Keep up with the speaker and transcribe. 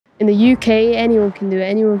In the UK, anyone can do it.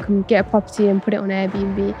 Anyone can get a property and put it on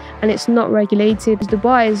Airbnb, and it's not regulated.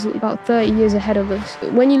 Dubai is about 30 years ahead of us.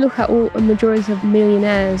 When you look at a majority of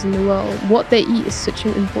millionaires in the world, what they eat is such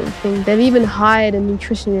an important thing. They've even hired a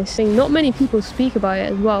nutritionist. Not many people speak about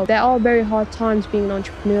it as well. There are very hard times being an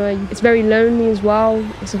entrepreneur. It's very lonely as well.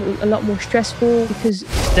 It's a lot more stressful because...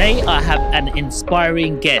 Today I have an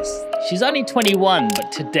inspiring guest. She's only 21,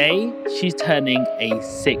 but today she's turning a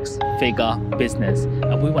six-figure business,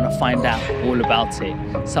 and we want to find out all about it.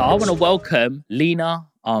 So I want to welcome Leena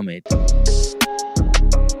Ahmed.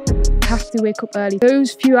 Have to wake up early.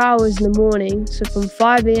 Those few hours in the morning, so from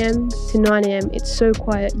 5 a.m. to 9 a.m, it's so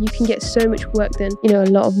quiet. You can get so much work done. You know, a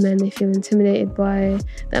lot of men, they feel intimidated by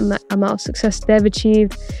the amount of success they've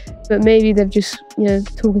achieved, but maybe they've just,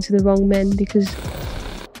 talking to the wrong men because...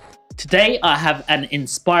 Today I have an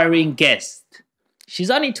inspiring guest. She's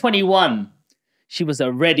only 21. She was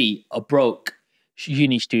already a broke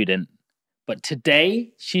uni student, but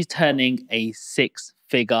today she's turning a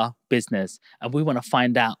six-figure business, and we want to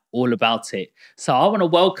find out all about it. So I want to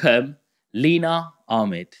welcome Leena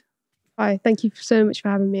Ahmed. Hi, thank you so much for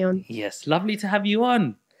having me on. Yes, lovely to have you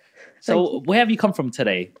on. So where have you come from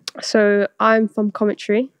today? So I'm from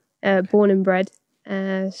Coventry, born and bred.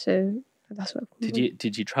 So that's what.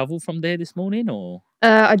 Did you travel from there this morning, or?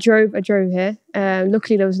 I drove here.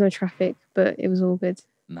 Luckily there was no traffic, but it was all good.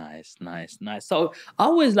 Nice. So I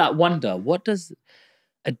always wonder, what does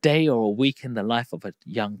a day or a week in the life of a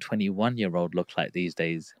young 21-year-old look like these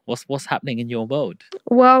days? What's happening in your world?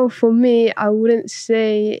 Well, for me, I wouldn't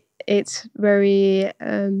say it's very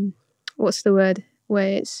what's the word,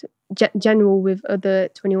 where it's general with other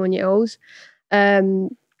 21-year-olds.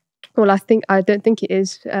 Well, I don't think it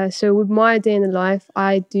is. So with my day in the life,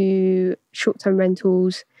 I do short-term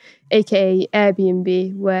rentals, aka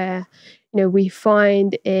Airbnb, where we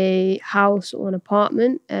find a house or an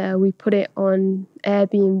apartment, we put it on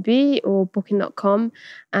Airbnb or Booking.com,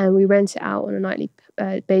 and we rent it out on a nightly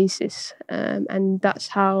basis, and that's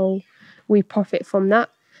how we profit from that.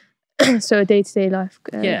 So a day-to-day life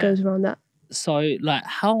goes around that. So,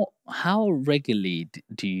 how regularly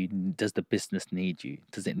does the business need you?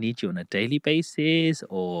 Does it need you on a daily basis,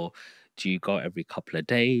 or do you go every couple of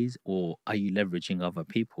days, or are you leveraging other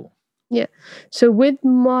people? Yeah. So with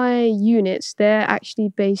my units, they're actually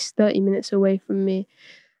based 30 minutes away from me.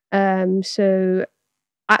 So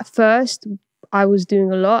at first, I was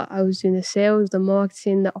doing a lot. I was doing the sales, the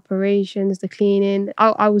marketing, the operations, the cleaning.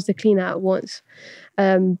 I was the cleaner at once.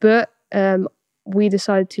 But we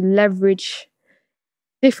decided to leverage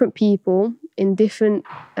different people in different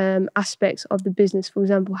aspects of the business. For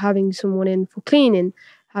example, having someone in for cleaning,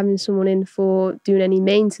 having someone in for doing any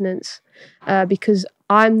maintenance, because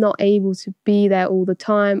I'm not able to be there all the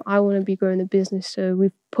time. I want to be growing the business. So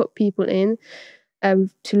we've put people in to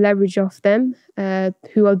leverage off them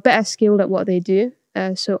who are better skilled at what they do,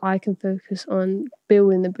 so I can focus on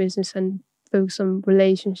building the business and focus on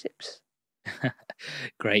relationships.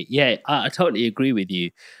 Great. Yeah, I totally agree with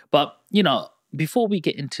you. But, before we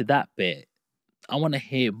get into that bit, I want to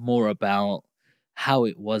hear more about how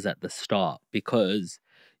it was at the start, because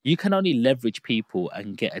you can only leverage people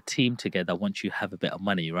and get a team together once you have a bit of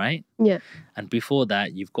money, right? Yeah. And before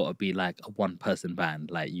that, you've got to be like a one-person band.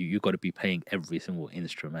 Like you got to be playing every single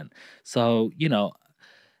instrument. So,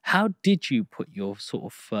 how did you put your sort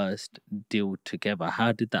of first deal together?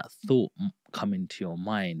 How did that thought come into your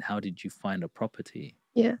mind? How did you find a property?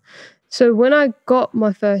 Yeah. So when I got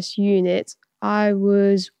my first unit, I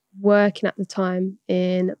was working at the time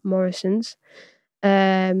in Morrisons.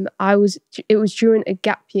 It was during a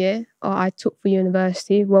gap year I took for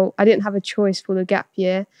university. Well, I didn't have a choice for the gap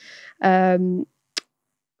year. If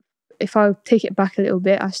I take it back a little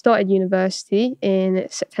bit, I started university in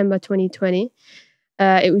September 2020.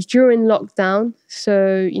 It was during lockdown,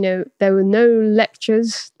 so there were no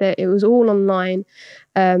lectures. It was all online,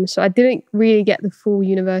 so I didn't really get the full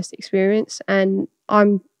university experience, and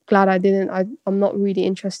I'm glad I didn't. I'm not really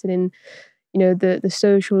interested in the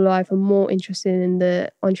social life. I'm more interested in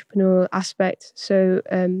the entrepreneurial aspect. So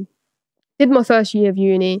did my first year of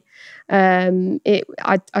uni. I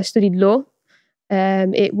studied law.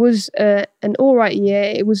 It was an all right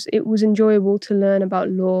year. It was enjoyable to learn about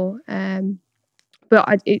law.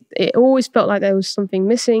 But it always felt like there was something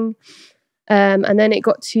missing. And then it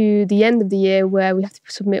got to the end of the year where we have to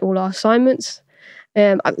submit all our assignments.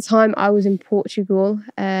 At the time, I was in Portugal,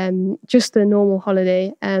 just a normal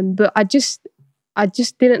holiday. But I just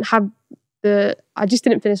didn't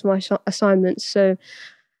finish my assignments. So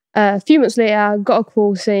A few months later, I got a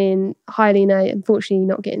call saying, "Hi, Leena, unfortunately,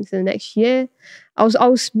 you're not getting to the next year." I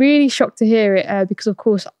was really shocked to hear it because, of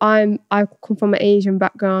course, I come from an Asian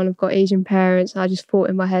background. I've got Asian parents. I just thought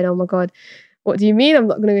in my head, "Oh my God, what do you mean I'm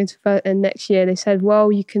not going to go into next year?" They said,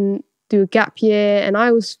 "Well, you can do a gap year," and I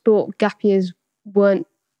always thought gap years weren't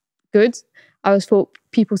good. I always thought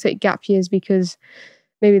people take gap years because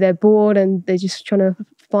maybe they're bored and they're just trying to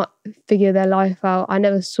figure their life out. I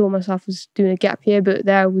never saw myself as doing a gap year, but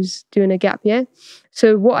there I was doing a gap year.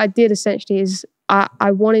 So what I did essentially is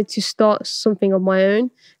I wanted to start something of my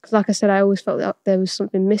own because, like I said, I always felt that there was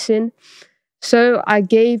something missing. So I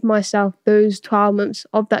gave myself those 12 months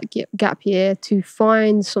of that gap year to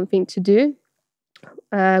find something to do,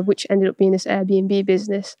 which ended up being this Airbnb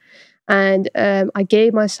business. And I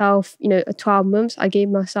gave myself, 12 months. I gave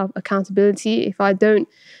myself accountability. If I don't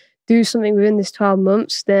do something within this 12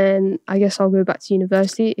 months, then I guess I'll go back to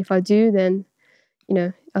university. If I do, then,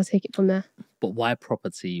 I'll take it from there. But why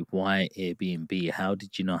property? Why Airbnb? How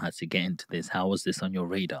did you know how to get into this? How was this on your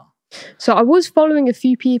radar? So I was following a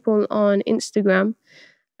few people on Instagram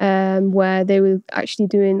where they were actually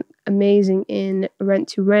doing amazing in rent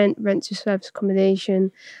to service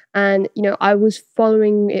accommodation. And, I was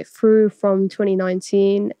following it through from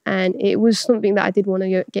 2019 and it was something that I did want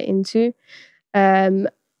to get into.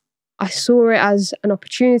 I saw it as an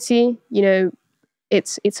opportunity,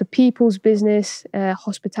 it's a people's business,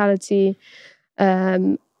 hospitality.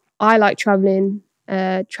 I like traveling.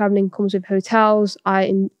 Traveling comes with hotels.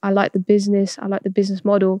 I like the business. I like the business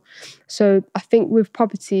model. So I think with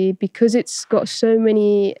property, because it's got so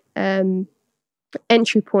many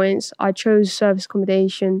entry points, I chose service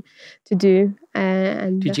accommodation to do.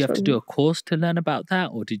 And did you have to do a course to learn about that,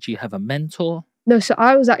 or did you have a mentor? No, so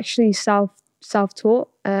I was actually self-taught.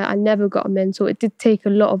 I never got a mentor. It did take a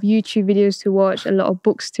lot of YouTube videos to watch, a lot of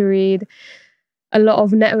books to read, a lot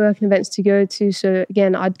of networking events to go to. So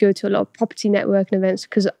again, I'd go to a lot of property networking events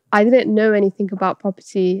because I didn't know anything about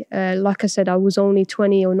property. Like I said, I was only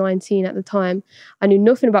 20 or 19 at the time. I knew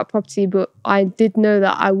nothing about property, but I did know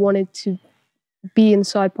that I wanted to be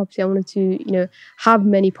inside property. I wanted to, have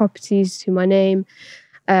many properties to my name.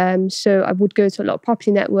 So I would go to a lot of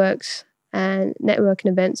property networks and networking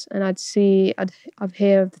events, and I'd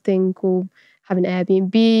hear of the thing called having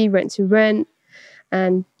Airbnb, rent to rent.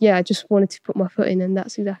 And yeah, I just wanted to put my foot in, and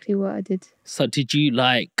that's exactly what I did. So did you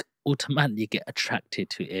automatically get attracted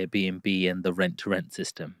to Airbnb and the rent to rent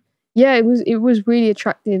system? Yeah, it was really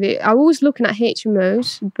attractive. I was looking at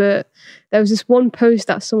HMOs, but there was this one post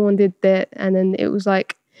that someone did there, and then it was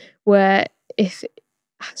like where it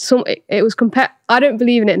was I don't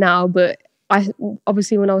believe in it now, but I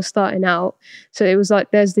obviously when I was starting out, so it was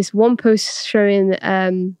like there's this one post showing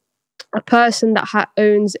a person that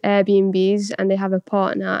owns Airbnbs and they have a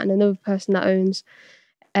partner, and another person that owns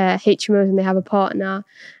HMOs and they have a partner,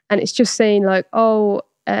 and it's just saying like, "Oh,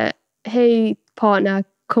 hey partner,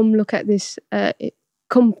 come look at this.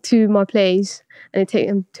 Come to my place," and they take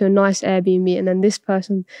them to a nice Airbnb, and then this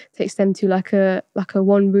person takes them to like a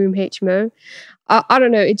 1-room HMO. I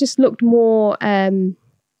don't know. It just looked more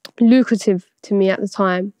lucrative to me at the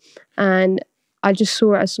time, and I just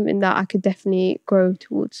saw it as something that I could definitely grow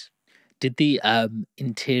towards. Did the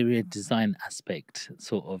interior design aspect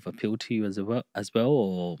sort of appeal to you as well,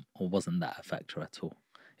 or wasn't that a factor at all?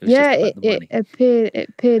 It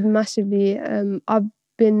appeared massively. I've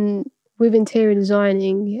been with interior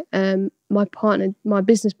designing. My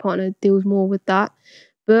business partner deals more with that,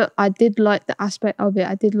 but I did like the aspect of it.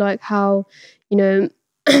 I did like how,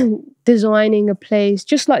 designing a place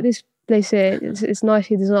just like this place here, it's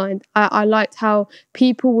nicely designed. I liked how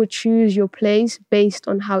people would choose your place based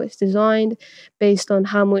on how it's designed, based on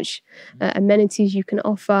how much amenities you can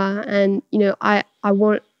offer, and I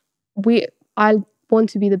want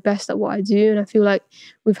to be the best at what I do. And I feel like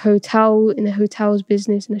in the hotels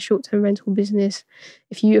business, in the short-term rental business,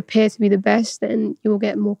 if you appear to be the best, then you will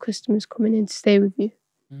get more customers coming in to stay with you.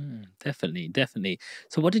 Definitely.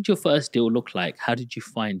 So what did your first deal look like? How did you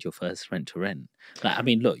find your first rent to rent?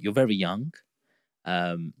 Look, you're very young.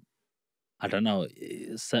 I don't know,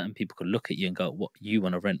 certain people could look at you and go, "What, you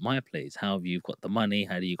want to rent my place? How have you got the money?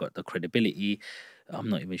 How do you got the credibility? I'm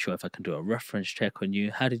not even sure if I can do a reference check on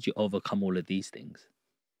you." How did you overcome all of these things?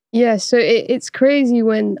 Yeah, so it's crazy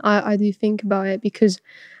when I do think about it, because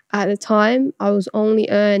at the time I was only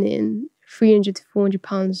earning £300 to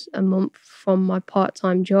 £400 a month from my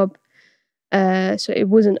part-time job. So it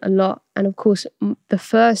wasn't a lot. And of course, the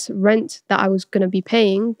first rent that I was going to be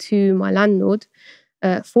paying to my landlord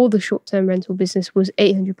for the short-term rental business was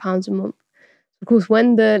 £800 a month. Of course,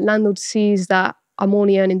 when the landlord sees that I'm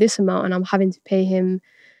only earning this amount and I'm having to pay him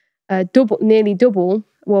nearly double,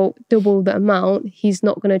 well, double the amount, he's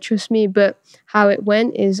not going to trust me. But how it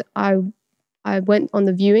went is I went on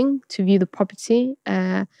the viewing to view the property.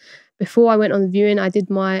 Before I went on the viewing, I did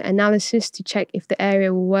my analysis to check if the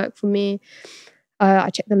area will work for me. I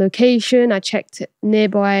checked the location. I checked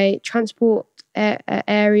nearby transport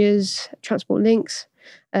areas, transport links.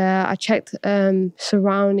 I checked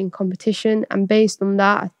surrounding competition, and based on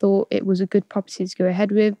that, I thought it was a good property to go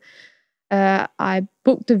ahead with. I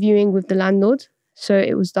booked the viewing with the landlord, so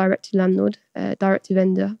it was direct to landlord, direct to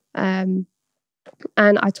vendor. And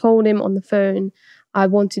I told him on the phone, I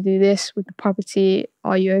want to do this with the property.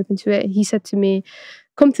 Are you open to it? He said to me,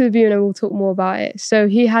 come to the viewing and we'll talk more about it. So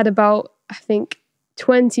he had about, I think,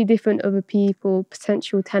 20 different other people,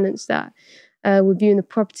 potential tenants that were viewing the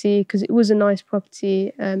property because it was a nice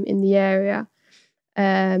property in the area.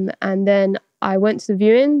 And then I went to the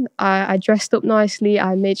viewing. I dressed up nicely.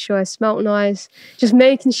 I made sure I smelt nice, just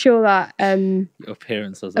making sure that Your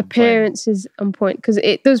appearance is on point because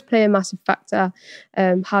it does play a massive factor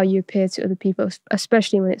how you appear to other people,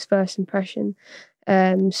 especially when it's first impression.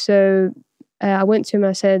 So I went to him and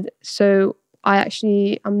I said, so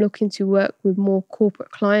I'm looking to work with more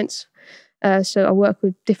corporate clients. So I work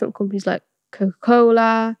with different companies like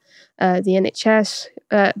Coca-Cola, the NHS.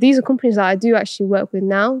 These are companies that I do actually work with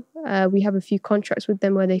now. We have a few contracts with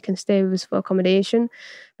them where they can stay with us for accommodation.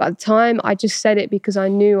 But at the time, I just said it because I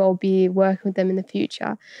knew I'll be working with them in the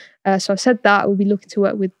future. So I said that we'll be looking to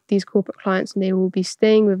work with these corporate clients and they will be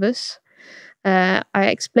staying with us. I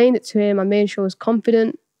explained it to him. I made sure I was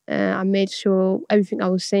confident. I made sure everything I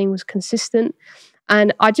was saying was consistent.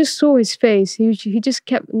 And I just saw his face. He just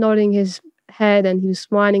kept nodding his head and he was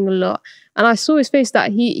smiling a lot. And I saw his face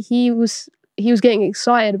that he was getting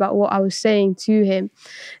excited about what I was saying to him.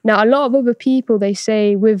 Now, a lot of other people, they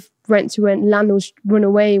say with rent to rent, landlords run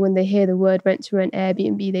away when they hear the word rent to rent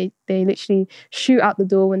Airbnb. They literally shoot out the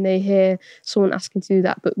door when they hear someone asking to do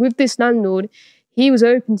that. But with this landlord, he was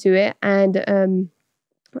open to it, and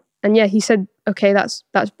yeah, he said, okay, that's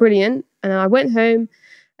brilliant. And I went home,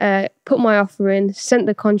 put my offer in, sent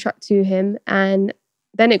the contract to him, and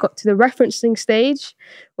then it got to the referencing stage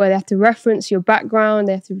where they have to reference your background,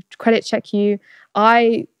 they have to credit check you.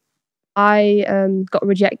 I got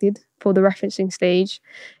rejected for the referencing stage.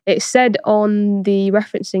 It said on the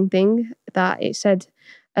referencing thing that it said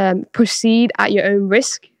proceed at your own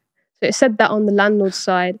risk. So it said that on the landlord's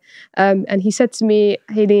side. And he said to me,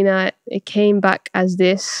 hey Leena, it came back as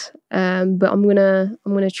this, but I'm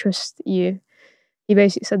gonna trust you. He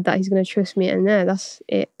basically said that he's gonna trust me, and yeah, that's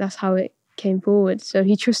it. That's how it came forward. So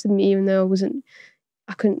he trusted me even though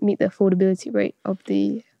I couldn't meet the affordability rate of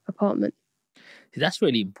the apartment. That's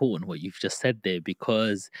really important what you've just said there,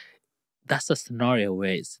 because that's a scenario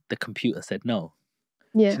where the computer said no.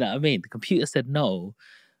 Do Yeah. you know what I mean? The computer said no,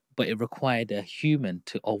 but it required a human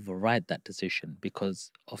to override that decision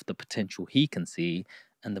because of the potential he can see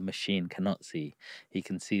and the machine cannot see. He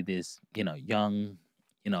can see this, young,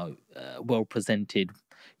 well presented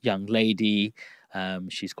young lady.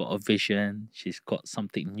 She's got a vision. She's got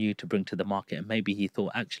something new to bring to the market, and maybe he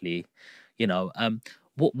thought, actually,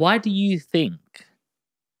 why do you think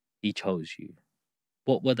he chose you?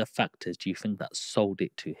 What were the factors do you think that sold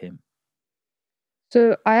it to him?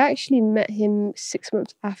 So I actually met him 6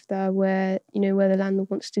 months after, where the landlord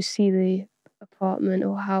wants to see the apartment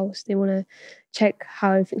or house. They want to check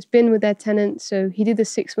how everything's been with their tenant. So he did a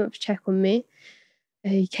 6 month check on me.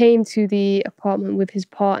 He came to the apartment with his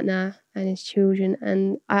partner and his children,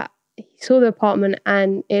 and he saw the apartment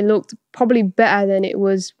and it looked probably better than it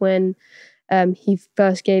was when he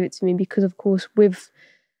first gave it to me, because of course with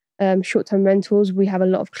short-term rentals we have a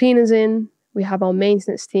lot of cleaners in, we have our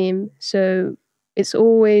maintenance team, so it's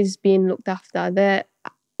always being looked after.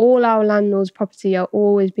 All our landlords' property are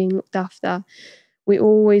always being looked after. We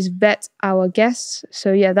always vet our guests.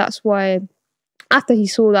 So yeah, that's why after he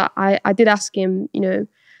saw that, I did ask him,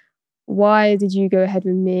 why did you go ahead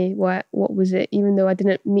with me? What was it? Even though I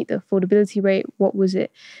didn't meet the affordability rate, what was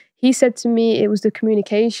it? He said to me it was the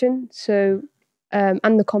communication, so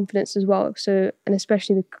and the confidence as well. So, and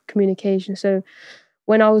especially the communication. So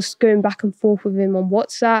when I was going back and forth with him on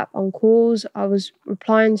WhatsApp, on calls, I was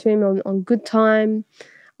replying to him on good time.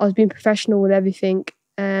 I was being professional with everything.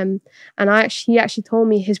 And he actually told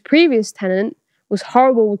me his previous tenant was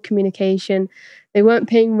horrible with communication. They weren't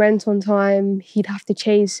paying rent on time. He'd have to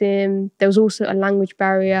chase him. There was also a language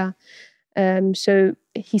barrier. So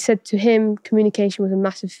he said to him, communication was a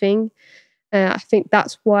massive thing. I think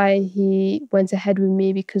that's why he went ahead with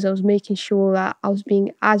me, because I was making sure that I was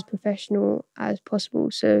being as professional as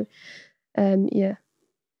possible. So, yeah.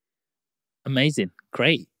 Amazing.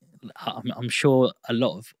 Great. I'm sure a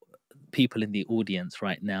lot of people in the audience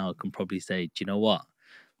right now can probably say, do you know what?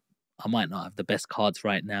 I might not have the best cards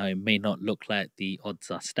right now. It may not look like the odds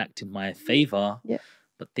are stacked in my favor, Yeah.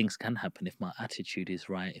 but things can happen if my attitude is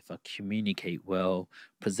right, if I communicate well,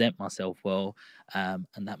 present myself well, and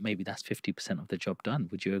that maybe that's 50% of the job done.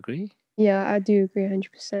 Would you agree? Yeah, I do agree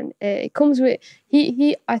 100%. It comes with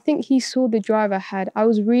I think he saw the drive I had. I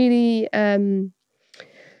was really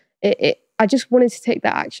I just wanted to take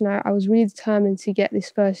that action. I was really determined to get this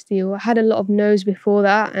first deal. I had a lot of no's before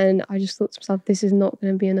that, and I just thought to myself, this is not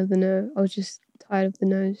going to be another no. I was just tired of the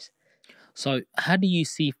no's. So how do you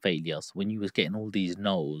see failures when you was getting all these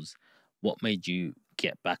no's? What made you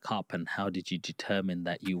get back up, and how did you determine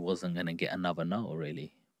that you wasn't going to get another no,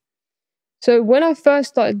 really? So when I first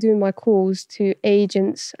started doing my calls to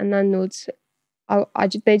agents and landlords,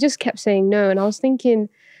 they just kept saying no, and I was thinking,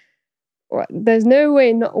 right, there's no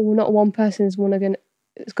way not one person is going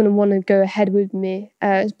to want to go ahead with me.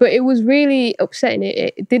 But it was really upsetting.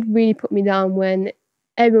 It did really put me down when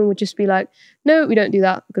everyone would just be like, "No, we don't do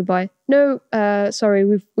that. Goodbye. No, sorry,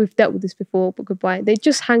 we've dealt with this before, but goodbye." They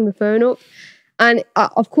just hang the phone up, and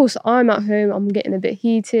of course, I'm at home. I'm getting a bit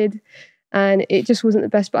heated, and it just wasn't the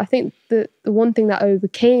best. But I think the one thing that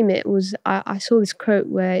overcame it was I saw this quote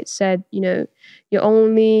where it said, you're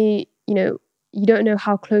only, you don't know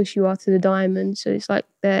how close you are to the diamond. So it's like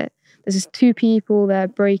there's just two people there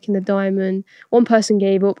breaking the diamond. One person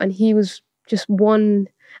gave up, and he was just one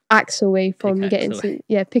axe away from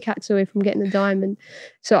pickaxe away from getting the diamond.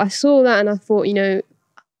 So I saw that, and I thought,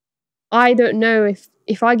 I don't know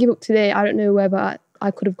if I give up today, I don't know whether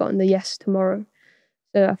I could have gotten the yes tomorrow.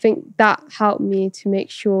 So I think that helped me to make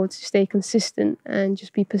sure to stay consistent and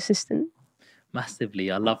just be persistent.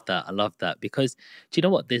 Massively. I love that. I love that. Because do you know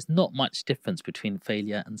what? There's not much difference between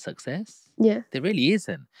failure and success. Yeah. There really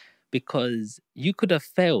isn't. Because you could have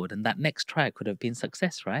failed and that next try could have been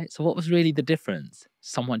success, right? So what was really the difference?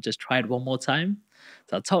 Someone just tried one more time?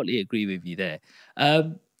 So I totally agree with you there.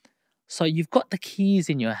 So you've got the keys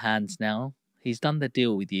in your hands now. He's done the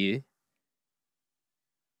deal with you.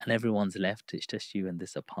 And everyone's left. It's just you and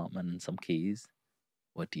this apartment and some keys.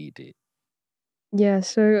 What do you do? Yeah,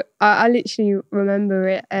 so I literally remember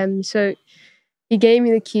it. So he gave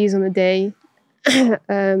me the keys on the day.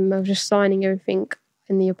 I was just signing everything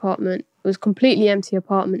in the apartment. It was a completely empty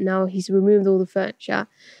apartment now. He's removed all the furniture.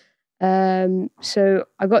 So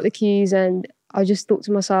I got the keys, and I just thought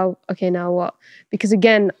to myself, okay, now what? Because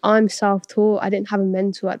again, I'm self-taught. I didn't have a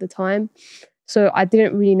mentor at the time, so I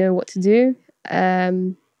didn't really know what to do.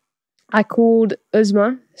 I called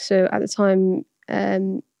Uzma. So at the time,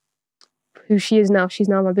 who she is now. She's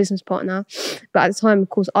now my business partner. But at the time, of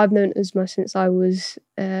course, I've known Uzma since I was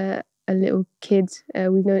a little kid.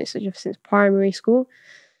 We've known each other since primary school.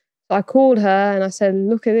 So I called her and I said,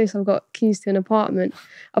 look at this, I've got keys to an apartment.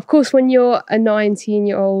 Of course, when you're a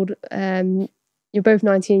 19-year-old, you're both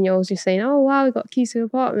 19-year-olds, you're saying, oh, wow, we've got keys to an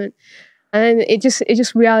apartment. And then it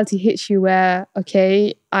just reality hits you where,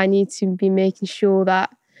 okay, I need to be making sure that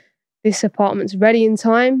this apartment's ready in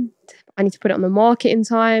time. I need to put it on the market in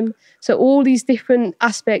time. So all these different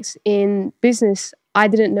aspects in business I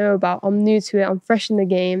didn't know about. I'm new to it. I'm fresh in the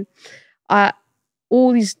game.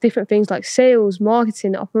 All these different things like sales,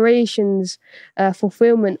 marketing, operations,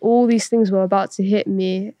 fulfillment, all these things were about to hit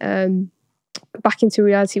me back into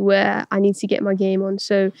reality where I need to get my game on.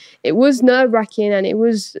 So it was nerve-wracking and it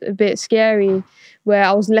was a bit scary where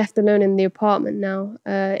I was left alone in the apartment now.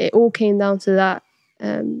 It all came down to that.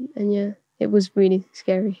 And yeah, it was really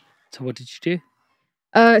scary. So what did you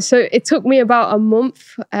do? So it took me about a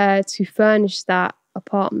month to furnish that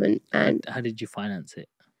apartment. And how did you finance it?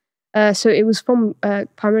 So it was from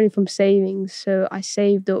primarily from savings. So I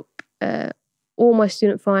saved up all my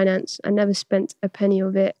student finance. I never spent a penny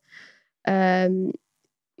of it. Even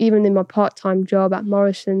in my part-time job at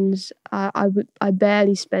Morrisons, I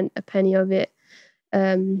barely spent a penny of it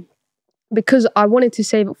because I wanted to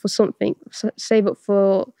save up for something. Save up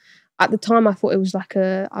for. At the time, I thought it was like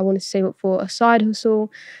I wanted to save up for a side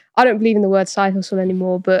hustle. I don't believe in the word side hustle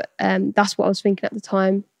anymore, but that's what I was thinking at the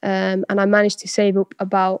time. And I managed to save up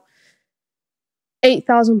about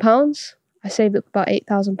 £8,000. I saved up about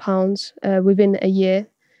 £8,000 within a year.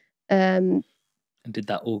 And did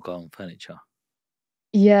that all go on furniture?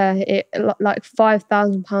 Yeah, like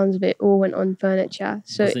 £5,000 of it all went on furniture.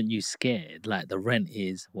 So wasn't you scared? Like the rent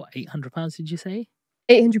is what, £800? Did you say?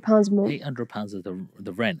 £800 a month. £800 of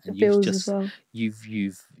the rent, and you've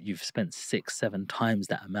spent 6-7 times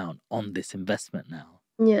that amount on this investment now.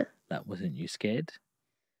 Yeah, that wasn't you scared?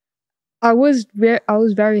 I was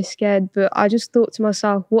very scared, but I just thought to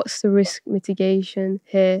myself, what's the risk mitigation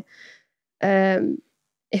here?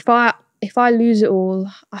 If I if I lose it all,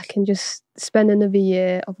 I can just spend another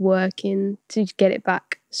year of working to get it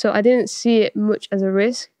back. So I didn't see it much as a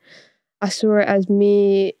risk. I saw it as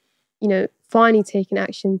me, finally taking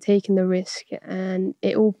action, taking the risk, and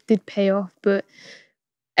it all did pay off. But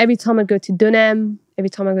every time I go to Dunham, every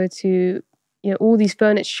time I go to all these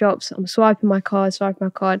furniture shops, I'm swiping my card.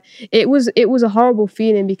 It was a horrible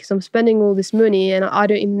feeling because I'm spending all this money and I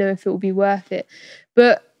don't even know if it will be worth it.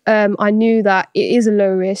 But I knew that it is a low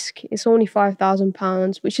risk. It's only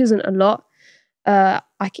 £5,000, which isn't a lot.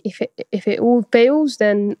 If it all fails,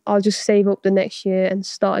 then I'll just save up the next year and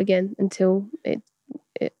start again until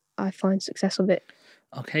I find success of it.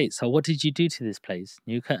 Okay, so what did you do to this place?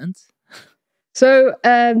 New curtains? So,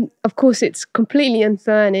 of course, it's completely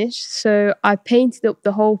unfurnished. So I painted up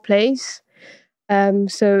the whole place.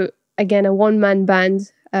 So again, a one-man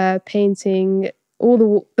band painting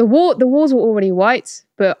all the walls were already white,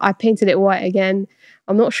 but I painted it white again.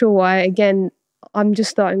 I'm not sure why. Again, I'm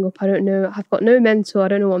just starting up. I don't know. I've got no mentor. I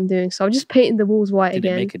don't know what I'm doing. So I just painted the walls white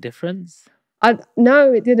again. Did it make a difference?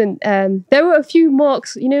 No, it didn't. There were a few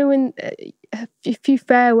marks, when a few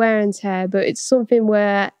fair wear and tear, but it's something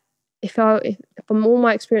where if from all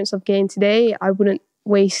my experience I've gained today, I wouldn't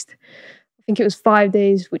waste. I think it was 5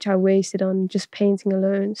 days which I wasted on just painting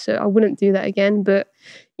alone. So I wouldn't do that again. But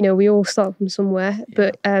we all start from somewhere. Yeah.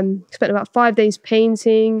 But spent about 5 days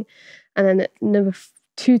painting, and then another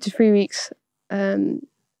 2 to 3 weeks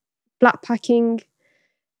flat packing.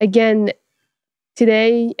 Again,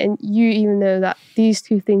 today, and you even know that these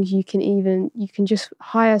two things you can just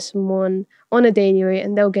hire someone on a daily rate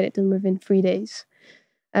and they'll get it done within 3 days.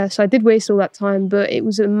 So I did waste all that time, but it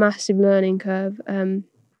was a massive learning curve.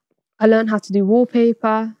 I learned how to do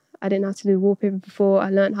wallpaper. I didn't know how to do wallpaper before. I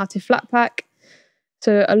learned how to flat pack.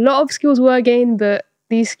 So a lot of skills were gained, but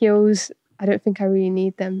these skills, I don't think I really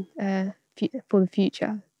need them for the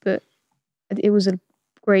future. But it was a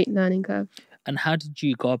great learning curve. And how did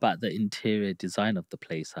you go about the interior design of the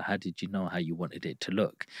place? Or how did you know how you wanted it to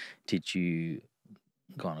look? Did you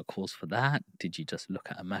go on a course for that? Did you just look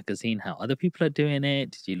at a magazine, how other people are doing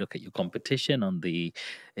it? Did you look at your competition on the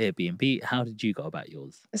Airbnb? How did you go about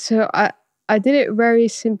yours? So I did it very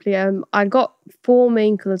simply. I got 4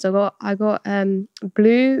 main colours. I got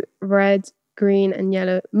blue, red, green, and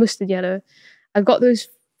yellow, mustard yellow. I got those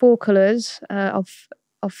 4 colours of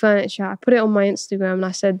furniture. I put it on my Instagram and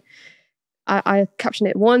I said, I captioned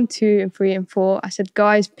it 1, 2, and 3, and 4. I said,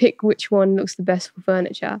 guys, pick which one looks the best for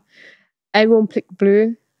furniture. Everyone picked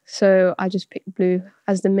blue, so I just picked blue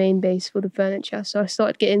as the main base for the furniture. So I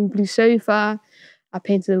started getting blue sofa. I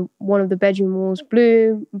painted one of the bedroom walls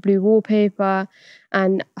blue wallpaper,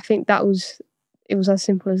 and I think it was as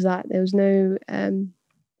simple as that. There was no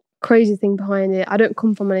crazy thing behind it. I don't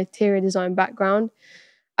come from an interior design background.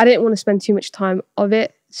 I didn't want to spend too much time of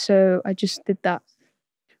it, so I just did that.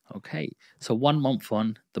 Okay, so 1 month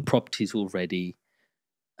on, the property's all ready.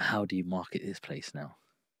 How do you market this place now?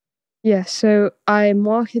 Yeah, so I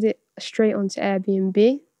marketed it straight onto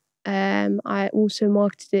Airbnb. I also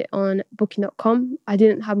marketed it on booking.com. I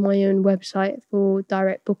didn't have my own website for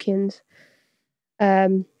direct bookings.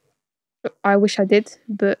 I wish I did,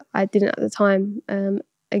 but I didn't at the time.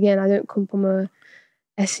 Again, I don't come from a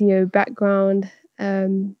SEO background,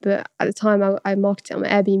 but at the time I marketed it on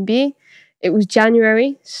Airbnb. It was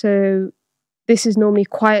January, so this is normally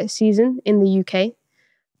quiet season in the UK.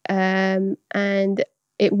 And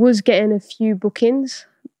it was getting a few bookings,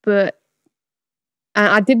 but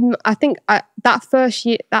I think that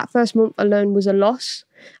first month alone was a loss.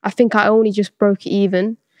 I think I only just broke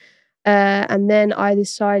even, and then I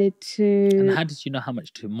decided to. And how did you know how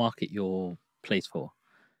much to market your place for?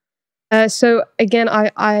 So again,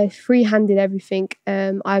 I free-handed everything.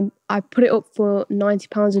 I put it up for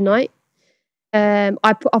 £90 a night.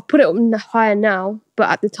 I've put it up higher now, but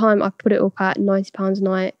at the time I put it up at £90 a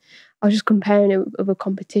night. I was just comparing it with a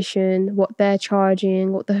competition, what they're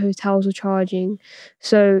charging, what the hotels are charging.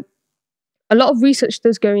 So a lot of research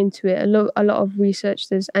does go into it. A lot of research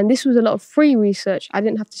does, and this was a lot of free research. I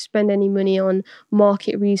didn't have to spend any money on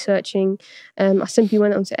market researching. I simply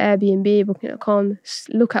went onto Airbnb, booking.com,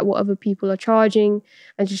 look at what other people are charging,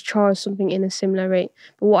 and just charge something in a similar rate.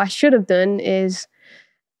 But what I should have done is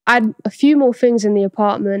add a few more things in the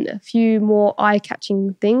apartment, a few more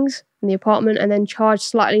eye-catching things in the apartment, and then charge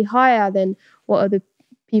slightly higher than what other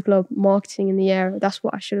people are marketing in the area. That's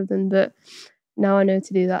what I should have done, but now I know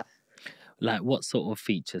to do that. Like, what sort of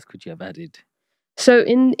features could you have added? So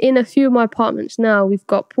in a few of my apartments now, we've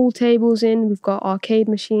got pool tables in, we've got arcade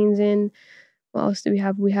machines in, What else do we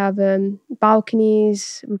have? We have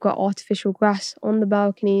balconies. We've got artificial grass on the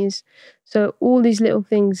balconies. So all these little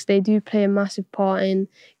things, they do play a massive part in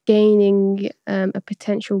gaining a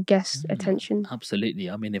potential guest's attention. Absolutely.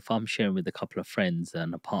 I mean, if I'm sharing with a couple of friends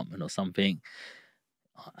an apartment or something,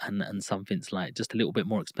 and something's like just a little bit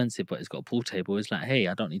more expensive, but it's got a pool table, it's like, hey,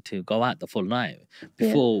 I don't need to go out the full night.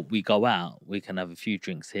 Before we go out, we can have a few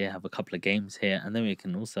drinks here, have a couple of games here, and then we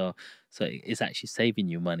can also, so it's actually saving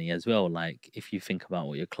you money as well, like if you think about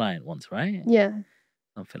what your client wants, right? Yeah.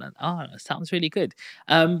 Something like, oh, that sounds really good.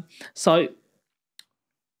 So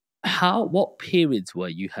what periods were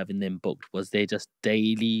you having them booked? Was they just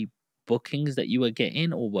daily bookings that you were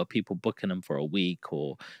getting, or were people booking them for a week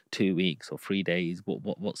or 2 weeks or 3 days?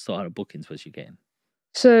 What sort of bookings was you getting?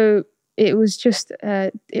 So it was just,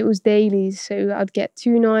 it was dailies. So I'd get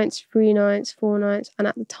 2 nights, 3 nights, 4 nights. And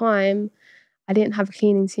at the time, I didn't have a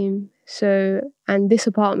cleaning team. So, and this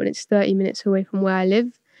apartment, it's 30 minutes away from where I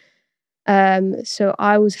live. So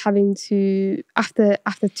I was having to, after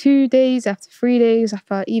 2 days, after 3 days,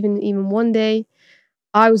 after even 1 day,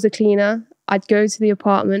 I was the cleaner. I'd go to the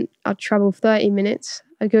apartment. I'd travel 30 minutes.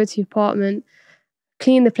 I'd go to the apartment,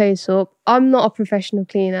 clean the place up. I'm not a professional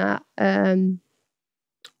cleaner. I'm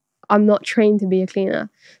not trained to be a cleaner.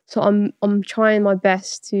 So I'm trying my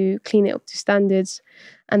best to clean it up to standards.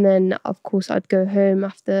 And then, of course, I'd go home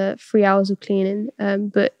after 3 hours of cleaning.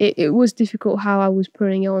 But it was difficult how I was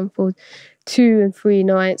putting it on for 2 and 3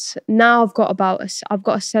 nights. Now I've got a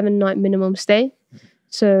 7-night minimum stay.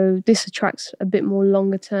 So this attracts a bit more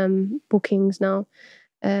longer term bookings now.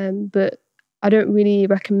 But I don't really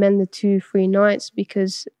recommend the 2-3 nights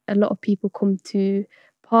because a lot of people come to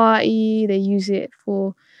party. They use it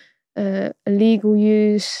for illegal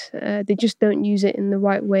use. They just don't use it in the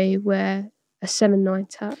right way where a 7-night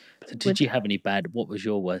tap. So did you have any what was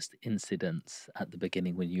your worst incidents at the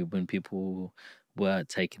beginning when people were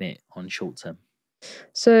taking it on short term?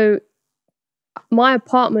 So my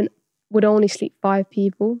apartment would only sleep 5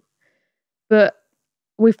 people, but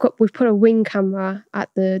we've put a Ring camera at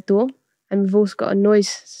the door, and we've also got a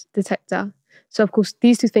noise detector. So of course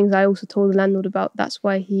these 2 things I also told the landlord about. That's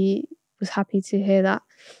why he was happy to hear that.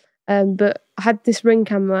 But I had this Ring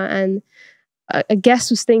camera, and a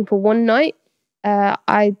guest was staying for 1 night.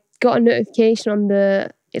 I got a notification on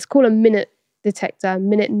it's called a minute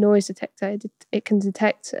noise detector. It can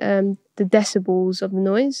detect the decibels of the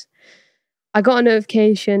noise. I got a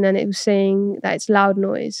notification and it was saying that it's loud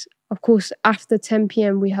noise. Of course, after 10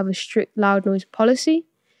 p.m, we have a strict loud noise policy.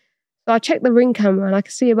 So I checked the Ring camera and I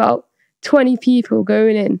could see about 20 people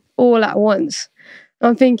going in all at once.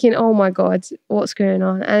 I'm thinking, oh my God, what's going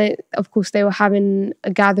on? And of course, they were having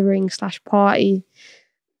a gathering / party.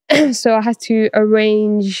 So I had to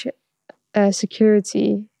arrange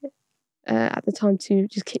security at the time to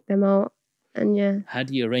just kick them out. And yeah. How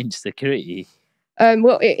do you arrange security?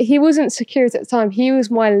 Well, he wasn't security at the time. He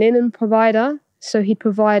was my linen provider. So he'd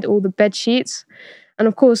provide all the bed sheets. And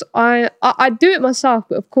of course, I do it myself.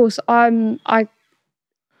 But of course,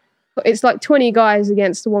 it's like 20 guys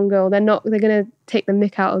against the 1 girl. They're going to take the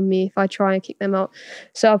mick out of me if I try and kick them out.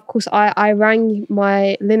 So of course, I rang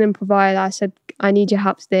my linen provider. I said, I need your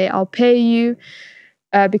help today. I'll pay you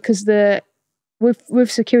because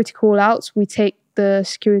with security call outs, we take the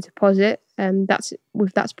security deposit. That's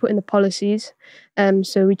put in the policies.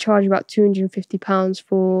 So we charge about £250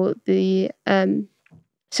 for the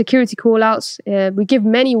security call outs. We give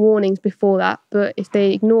many warnings before that, but if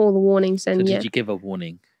they ignore all the warnings, then did you give a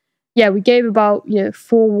warning? Yeah, we gave about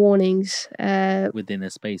 4 warnings within a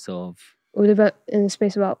space of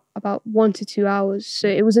about 1 to 2 hours. So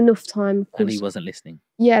it was enough time. Of course. And he wasn't listening.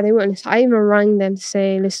 Yeah, they weren't listening. I even rang them to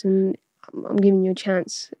say, listen, I'm giving you a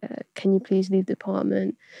chance. Can you please leave the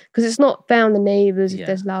apartment? Because it's not fair on the neighbours if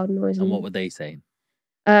there's loud noise. And what were they saying?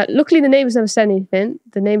 Luckily, the neighbours never said anything.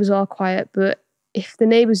 The neighbours are quiet, but if the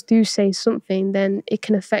neighbours do say something, then it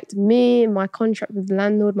can affect me, my contract with the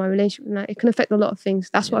landlord, my relationship with that. It can affect a lot of things.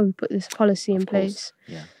 That's why we put this policy in place.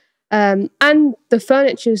 Yeah. And the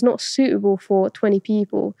furniture is not suitable for 20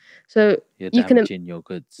 people. So you're damaging your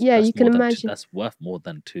goods. Yeah, you can imagine. That's worth more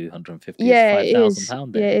than £250,000. Yeah, it is. Yeah,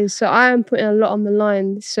 it is. So I am putting a lot on the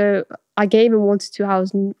line. So I gave him 1 to 2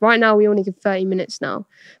 hours. And right now, we only give 30 minutes now.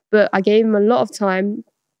 But I gave him a lot of time.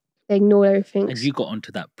 They ignored everything. And you got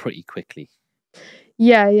onto that pretty quickly.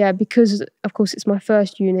 Yeah, because of course it's my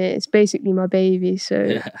first unit. It's basically my baby.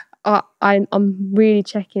 So I'm really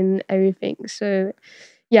checking everything. So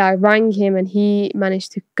yeah, I rang him and he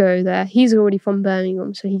managed to go there. He's already from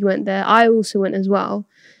Birmingham, so he went there. I also went as well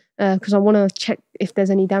because I want to check if there's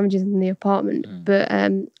any damages in the apartment. But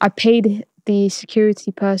I paid the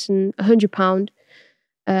security person £100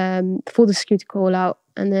 for the security call out,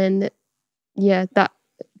 and then that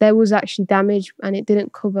there was actually damage, and it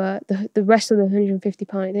didn't cover the rest of the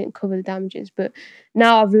 £150. It didn't cover the damages. But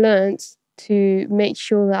now I've learned to make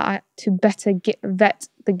sure that to better vet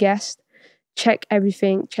the guest, check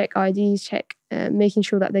everything, check IDs, check making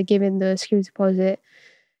sure that they're giving the security deposit,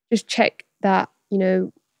 just check that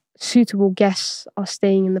suitable guests are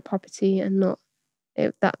staying in the property and not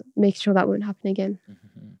that making sure that won't happen again.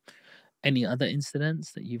 Mm-hmm. Any other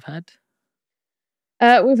incidents that you've had?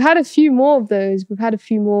 We've had a few more of those.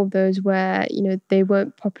 Where they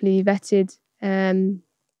weren't properly vetted,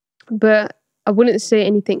 but I wouldn't say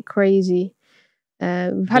anything crazy.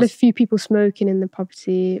 We've had a few people smoking in the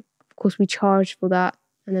property. Of course, we charge for that,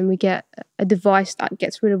 and then we get a device that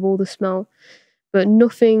gets rid of all the smell, but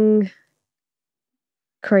nothing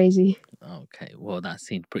crazy. Okay, well, that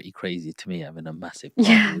seemed pretty crazy to me, having a massive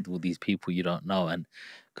party with all these people you don't know and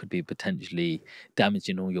could be potentially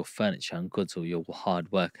damaging all your furniture and goods, or your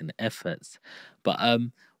hard work and efforts. But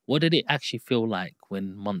what did it actually feel like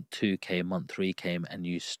when month 2 came, month 3 came, and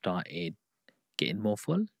you started getting more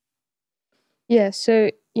full? Yeah,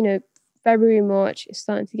 so February, March, it's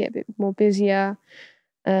starting to get a bit more busier.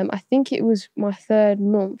 I think it was my 3rd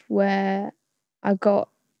month where I got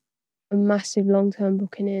a massive long-term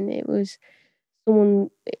booking in. It was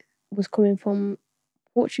someone was coming from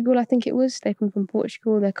Portugal, I think it was. They come from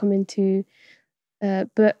Portugal. They're coming to,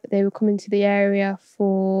 but they were coming to the area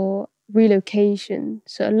for relocation.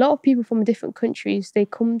 So a lot of people from different countries, they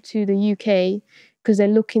come to the UK because they're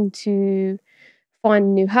looking to find a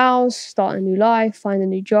new house, start a new life, find a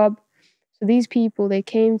new job. So these people, they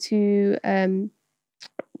came to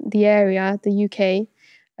the area, the UK,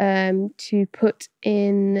 to put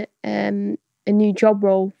in a new job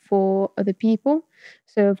role for other people.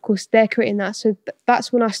 So of course they're creating that. So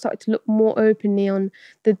that's when I started to look more openly on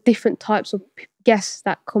the different types of guests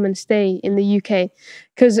that come and stay in the UK,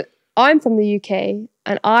 because I'm from the UK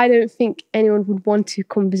and I don't think anyone would want to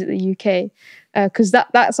come visit the UK, because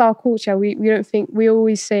that's our culture. We don't think, we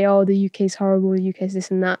always say, oh, the UK is horrible, the UK is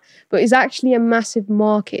this and that, but it's actually a massive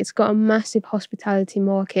market. It's got a massive hospitality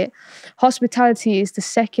market. Hospitality is the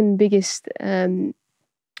second biggest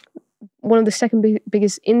one of the second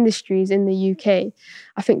biggest industries in the UK.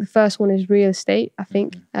 I think the first one is real estate, I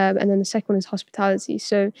think, and then the second one is hospitality.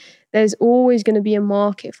 So there's always going to be a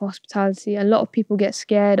market for hospitality. A lot of people get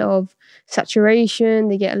scared of saturation.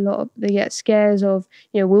 They get scares of,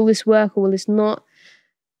 will this work or will this not?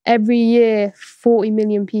 Every year, 40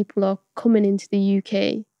 million people are coming into the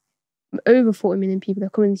UK. Over 40 million people are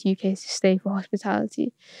coming into the UK to stay for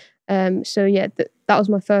hospitality. So yeah, that was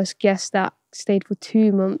my first guest that stayed for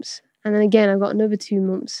 2 months. And then again, I got another 2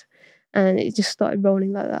 months, and it just started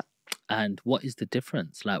rolling like that. And what is the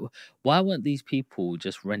difference? Like, why weren't these people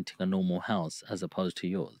just renting a normal house as opposed to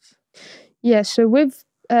yours? Yeah, so with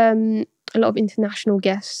a lot of international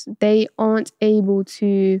guests, they aren't able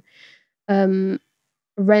to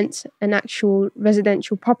rent an actual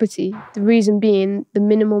residential property. The reason being, the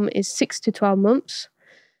minimum is 6 to 12 months.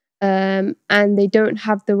 And they don't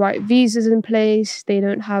have the right visas in place. They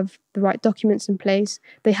don't have the right documents in place.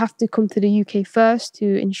 They have to come to the UK first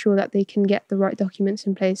to ensure that they can get the right documents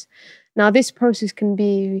in place. Now, this process can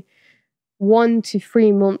be 1 to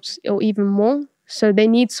 3 months or even more. So they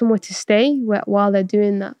need somewhere to stay while they're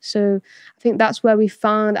doing that. So I think that's where we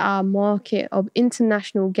found our market of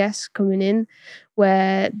international guests coming in,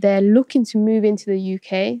 where they're looking to move into the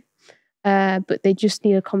UK, but they just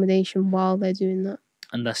need accommodation while they're doing that.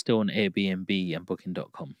 And that's still on Airbnb and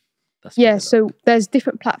Booking.com. Yeah, so there's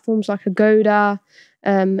different platforms like Agoda,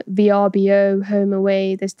 VRBO,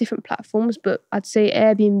 HomeAway. There's different platforms, but I'd say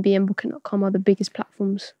Airbnb and Booking.com are the biggest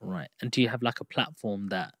platforms. Right. And do you have like a platform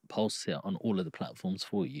that posts it on all of the platforms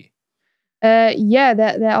for you? Yeah,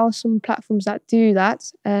 there are some platforms that do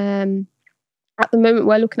that. At the moment,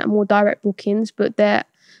 we're looking at more direct bookings, but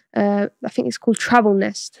I think it's called Travel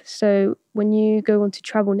Nest. So when you go onto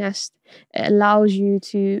Travel Nest, it allows you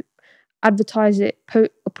to advertise it,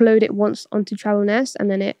 upload it once onto Travel Nest,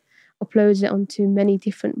 and then it uploads it onto many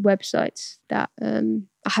different websites that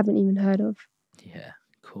I haven't even heard of. Yeah,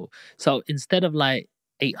 cool. So instead of like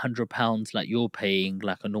 £800 like you're paying,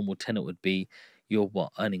 like a normal tenant would be, you're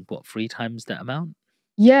earning 3 times that amount?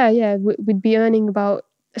 Yeah, we'd be earning about,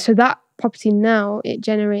 so that property now, it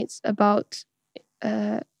generates about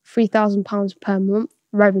 £3,000 per month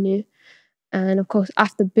revenue, and of course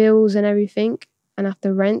after bills and everything and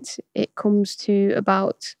after rent, it comes to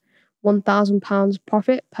about £1,000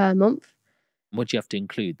 profit per month. What do you have to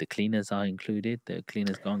include? The cleaners are included? The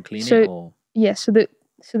cleaners go and clean it? Or yeah, so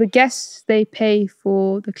the guests, they pay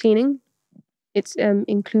for the cleaning. It's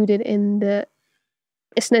included in the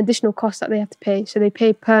it's an additional cost that they have to pay. So they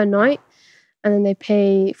pay per night, and then they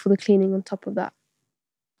pay for the cleaning on top of that.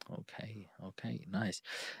 Okay, nice.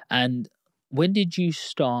 And when did you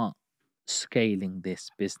start scaling this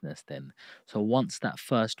business then? So once that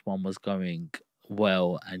first one was going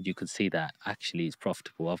well and you could see that actually it's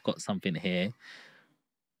profitable, I've got something here.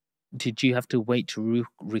 Did you have to wait to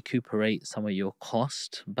recuperate some of your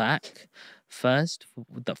cost back first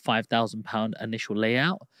with the £5,000 initial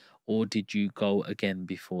layout, or did you go again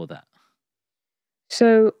before that?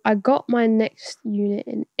 So I got my next unit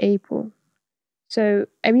in April. So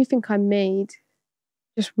everything I made,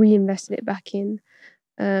 just reinvested it back in.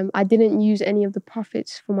 I didn't use any of the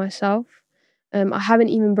profits for myself. I haven't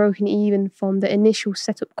even broken even from the initial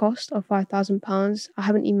setup cost of £5,000. I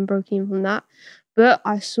haven't even broken even from that. But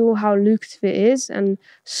I saw how lucrative it is, and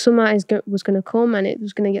summer was going to come, and it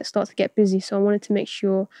was going to start to get busy. So I wanted to make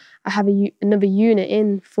sure I have another unit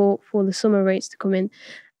in for the summer rates to come in.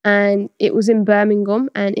 And it was in Birmingham,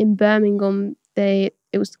 and in Birmingham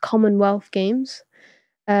it was the Commonwealth Games.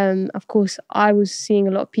 Of course, I was seeing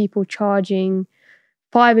a lot of people charging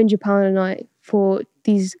 £500 a night for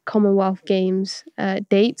these Commonwealth Games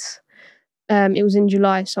dates. It was in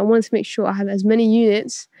July, so I wanted to make sure I had as many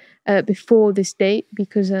units before this date,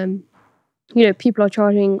 because people are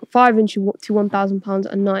charging £500 to £1,000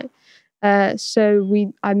 a night.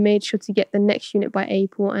 So I made sure to get the next unit by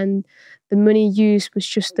April, and the money used was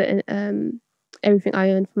just everything I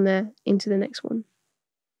earned from there into the next one.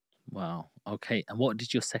 Wow. Okay. And what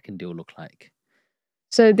did your second deal look like?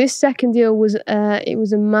 So this second deal was it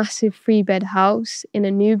was a massive 3-bed house in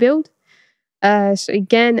a new build. So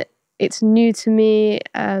again, it's new to me,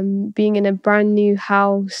 being in a brand new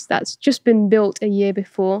house that's just been built a year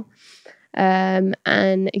before. And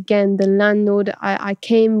again, the landlord, I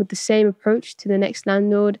came with the same approach to the next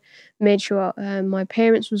landlord, made sure my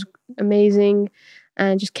parents was amazing,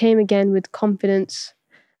 and just came again with confidence.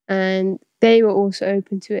 And they were also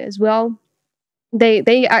open to it as well.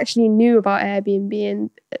 They actually knew about Airbnb, and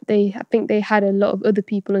I think they had a lot of other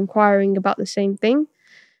people inquiring about the same thing.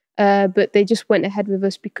 But they just went ahead with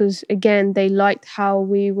us because, again, they liked how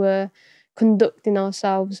we were conducting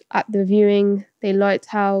ourselves at the viewing. They liked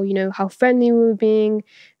how friendly we were being.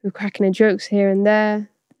 We were cracking the jokes here and there.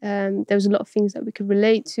 There was a lot of things that we could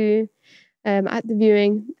relate to at the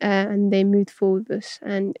viewing, and they moved forward with us.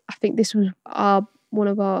 And I think this was one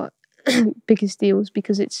of our biggest deals,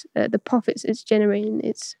 because it's the profits it's generating.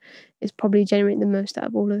 It's probably generating the most out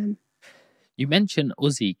of all of them. You mentioned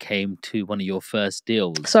Uzi came to one of your first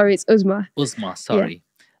deals. Sorry, it's Uzma. Uzma, sorry.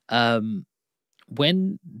 Yeah.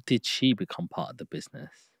 When did she become part of the business?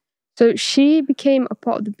 So she became a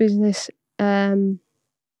part of the business during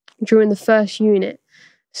the first unit.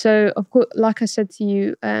 So, of course, like I said to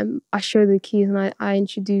you, I showed her the keys, and I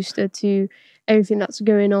introduced her to everything that's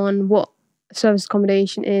going on, what service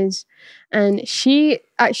accommodation is. And she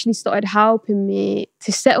actually started helping me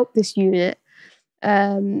to set up this unit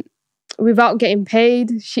without getting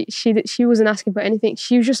paid. She wasn't asking for anything.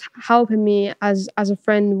 She was just helping me as a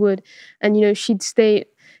friend would. And, she'd stay.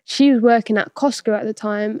 She was working at Costco at the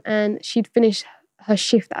time, and she'd finish her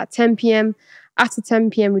shift at 10 p.m. After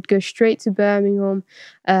 10 p.m., we'd go straight to Birmingham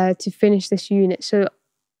to finish this unit. So,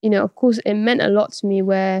 of course, it meant a lot to me,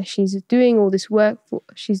 where she's doing all this work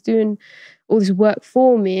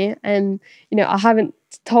for me. And, I haven't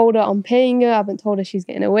told her I'm paying her. I haven't told her she's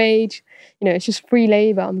getting a wage. It's just free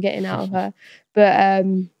labor I'm getting out of her. But,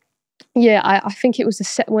 I think it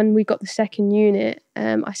was when we got the second unit,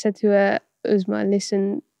 I said to her, Uzma,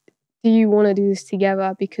 listen, do you want to do this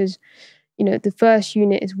together? Because, the first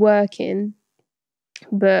unit is working,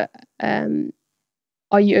 but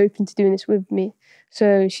are you open to doing this with me?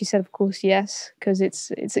 So she said, of course, yes, because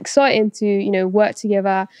it's exciting to, work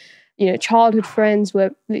together. Childhood friends, we're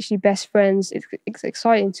literally best friends. It's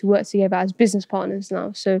exciting to work together as business partners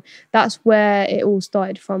now. So that's where it all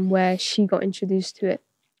started from, where she got introduced to it.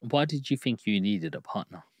 Why did you think you needed a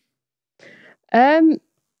partner?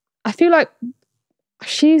 I feel like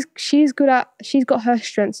she's got her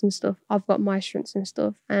strengths and stuff. I've got my strengths and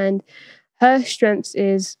stuff. And her strengths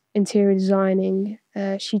is interior designing.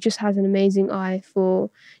 She just has an amazing eye for,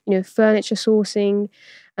 furniture sourcing.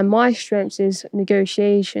 And my strengths is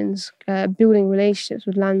negotiations, building relationships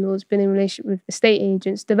with landlords, building relationships with estate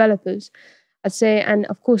agents, developers, I'd say. And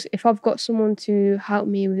of course, if I've got someone to help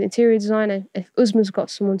me with interior design, and if Uzma's got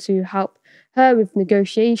someone to help her with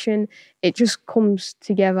negotiation, it just comes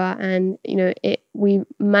together, and we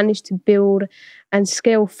managed to build and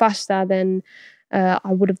scale faster than I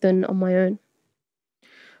would have done on my own.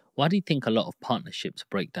 Why do you think a lot of partnerships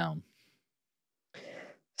break down?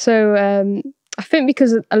 So I think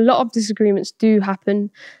because a lot of disagreements do happen,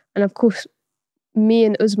 and of course, me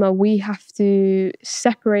and Uzma, we have to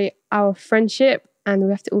separate our friendship and we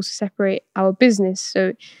have to also separate our business.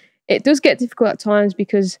 So it does get difficult at times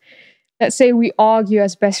because let's say we argue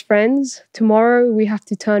as best friends. Tomorrow we have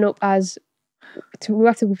to turn up to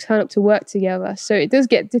work together. So it does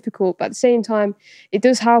get difficult, but at the same time, it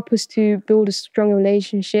does help us to build a strong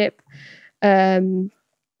relationship.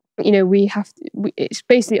 It's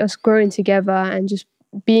basically us growing together and just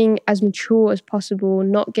being as mature as possible,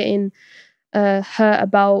 not getting hurt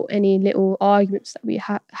about any little arguments that we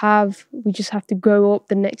have. We just have to grow up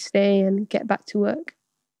the next day and get back to work.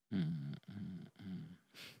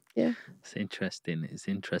 Yeah. It's interesting. It's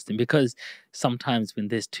interesting because sometimes when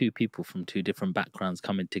there's two people from two different backgrounds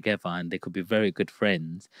coming together and they could be very good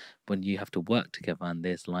friends, when you have to work together and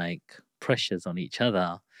there's like pressures on each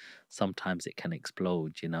other, sometimes it can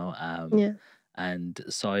explode, Yeah. And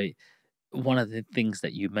so one of the things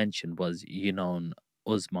that you mentioned was you known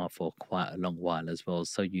Uzma for quite a long while as well.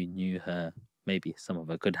 So you knew her, maybe some of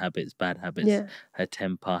her good habits, bad habits, Yeah. her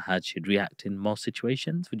temper, how she'd react in most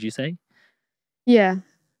situations, would you say? Yeah.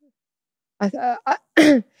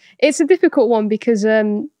 It's a difficult one because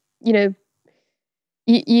you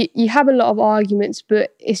have a lot of arguments,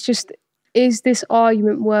 but it's just, is this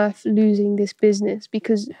argument worth losing this business?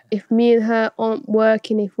 Because if me and her aren't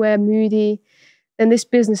working, if we're moody, then this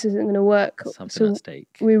business isn't going to work. Something So at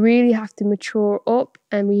stake. we really have to mature up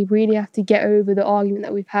and we really have to get over the argument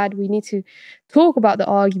that we've had. We need to talk about the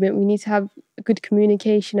argument. We need to have a good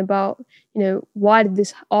communication about, why did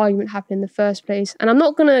this argument happen in the first place? And I'm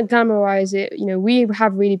not going to glamorize it. We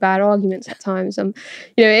have really bad arguments at times. It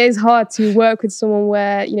is hard to work with someone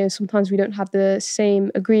where, sometimes we don't have the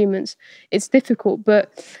same agreements. It's difficult,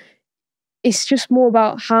 but it's just more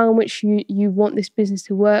about how much you want this business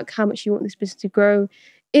to work, how much you want this business to grow.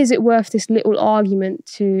 Is it worth this little argument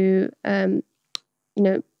to,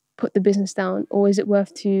 put the business down? Or is it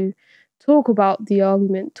worth to talk about the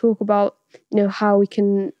argument, talk about, how we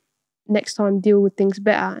can next time deal with things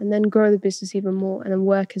better and then grow the business even more and then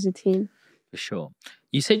work as a team? For sure.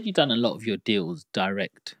 You said you've done a lot of your deals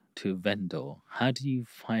direct to vendor. How do you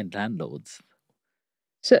find landlords?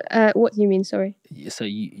 So what do you mean, sorry? So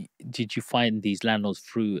did you find these landlords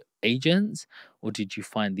through agents or did you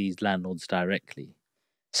find these landlords directly?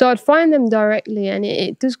 So I'd find them directly, and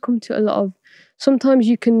it does come to a lot of, sometimes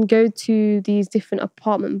you can go to these different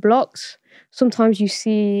apartment blocks. Sometimes you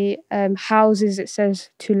see houses, it says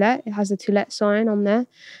to let, it has a to let sign on there.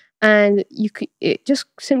 And it just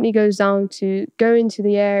simply goes down to go into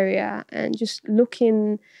the area and just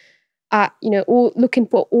looking at, looking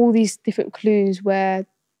for all these different clues where,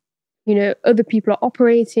 other people are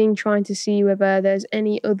operating, trying to see whether there's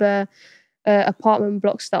any other apartment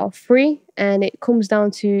blocks that are free. And it comes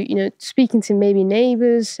down to, speaking to maybe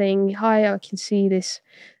neighbors, saying, hi, I can see this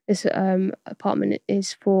apartment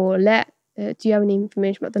is for let. Do you have any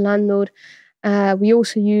information about the landlord? We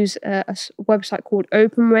also use a website called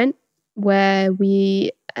Open Rent, where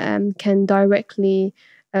we can directly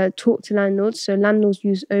talk to landlords. So landlords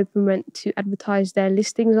use Open Rent to advertise their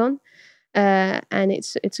listings on. And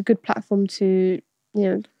it's a good platform to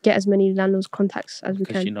get as many landlords contacts as we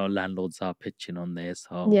can. Because landlords are pitching on there,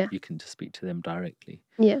 so you can just speak to them directly.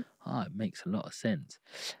 Yeah. It makes a lot of sense.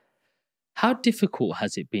 How difficult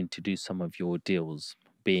has it been to do some of your deals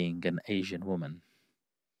being an Asian woman?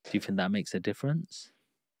 Do you think that makes a difference?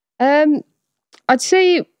 I'd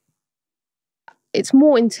say it's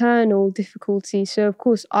more internal difficulty. So of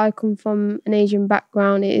course I come from an Asian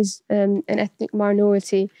background. It is an ethnic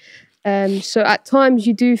minority. So at times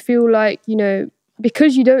you do feel like,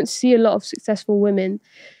 because you don't see a lot of successful women,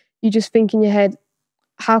 you just think in your head,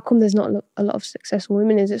 how come there's not a lot of successful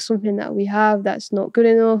women? Is it something that we have that's not good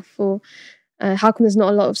enough? Or how come there's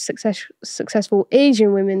not a lot of successful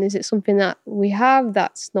Asian women? Is it something that we have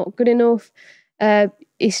that's not good enough?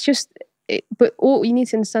 It's just, but all you need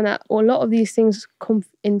to understand that a lot of these things come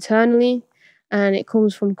internally, and it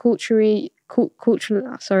comes from cultural.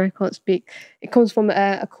 Sorry, I can't speak. It comes from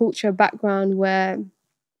a culture background where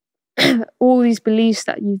all these beliefs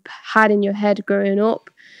that you've had in your head growing up,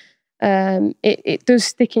 it does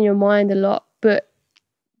stick in your mind a lot. But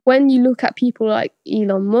when you look at people like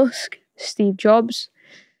Elon Musk, Steve Jobs,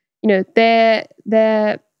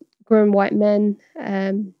 they're grown white men.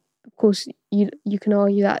 Of course, you can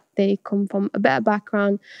argue that they come from a better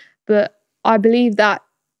background, but I believe that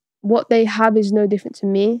what they have is no different to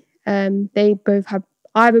me. They both have,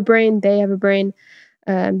 I have a brain, they have a brain.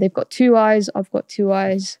 They've got two eyes, I've got two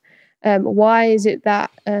eyes. Why is it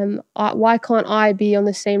that why can't I be on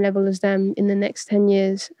the same level as them in the next 10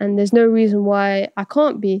 years? And there's no reason why I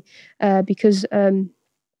can't be, because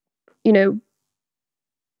you know,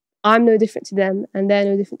 I'm no different to them and they're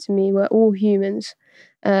no different to me. We're all humans.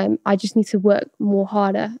 I just need to work more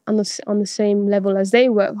harder on the same level as they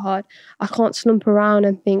work hard. I can't slump around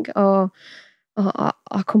and think, I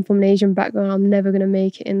come from an Asian background, I'm never going to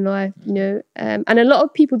make it in life, you know. And a lot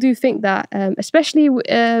of people do think that, especially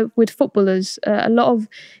with footballers. A lot of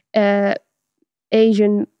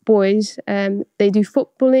Asian boys, they do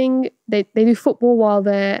footballing, they do football while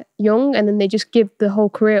they're young, and then they just give the whole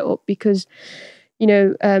career up because, you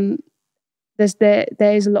know,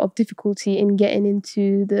 there is a lot of difficulty in getting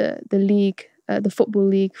into the league, the football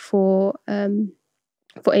league for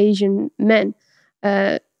Asian men.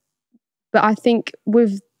 But I think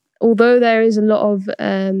although there is a lot of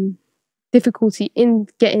difficulty in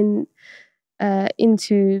getting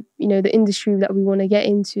into, you know, the industry that we want to get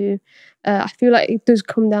into, I feel like it does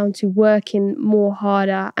come down to working more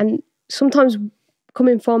harder. And sometimes,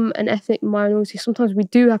 coming from an ethnic minority, sometimes we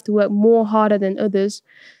do have to work more harder than others.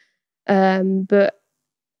 But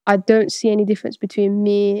I don't see any difference between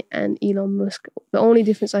me and Elon Musk. The only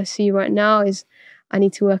difference I see right now is I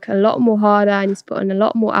need to work a lot more harder. I need to put in a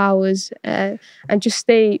lot more hours, and just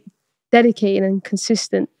stay dedicated and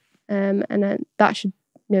consistent. And then that should,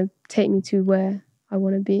 you know, take me to where I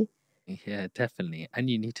want to be. Yeah, definitely. And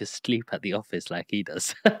you need to sleep at the office like he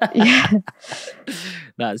does. Yeah.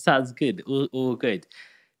 That sounds good. All good.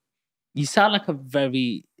 You sound like a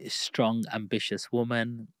very strong, ambitious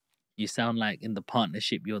woman. You sound like in the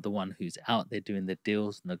partnership, you're the one who's out there doing the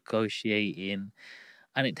deals, negotiating.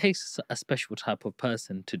 And it takes a special type of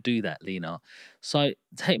person to do that, Leena. So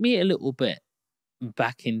take me a little bit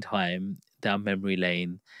back in time down memory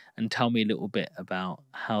lane and tell me a little bit about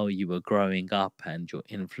how you were growing up and your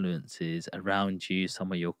influences around you,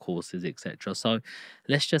 some of your courses, etc. So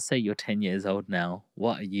let's just say you're 10 years old now.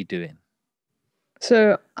 What are you doing?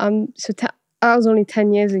 So I was only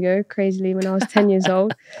 10 years ago, crazily, when I was 10 years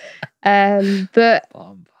old. But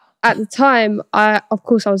at the time, of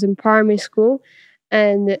course, I was in primary school,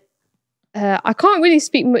 and I can't really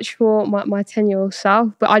speak much for my 10-year-old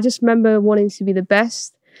self, but I just remember wanting to be the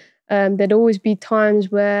best. There'd always be times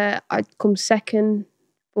where I'd come second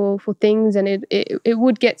for things, and it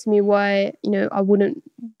would get to me why, you know, I wouldn't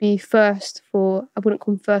come first for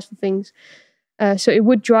things. So it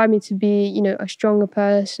would drive me to be, you know, a stronger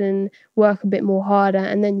person, work a bit more harder,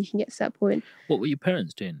 and then you can get to that point. What were your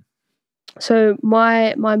parents doing? So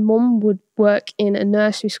my mum would work in a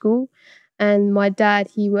nursery school, and my dad,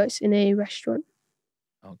 he works in a restaurant.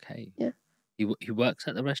 Okay. Yeah. He works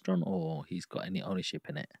at the restaurant, or he's got any ownership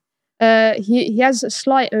in it? He has a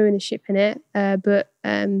slight ownership in it, but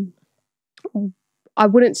I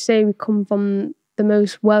wouldn't say we come from the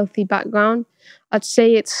most wealthy background. I'd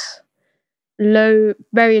say it's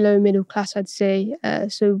very low middle class, I'd say.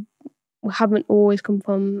 So we haven't always come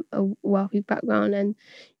from a wealthy background. And,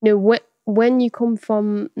 you know, when you come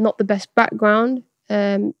from not the best background,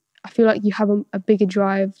 I feel like you have a bigger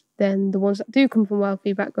drive than the ones that do come from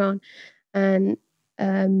wealthy background. And,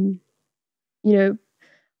 you know,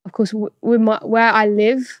 of course, with where I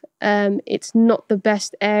live, it's not the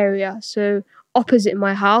best area. So opposite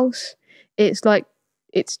my house, it's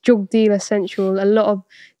drug dealer central. A lot of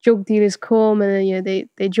drug dealers come, and then, you know,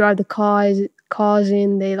 they drive the cars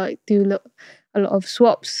in. They like do a lot of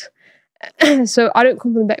swaps. So I don't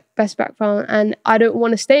come from the best background, and I don't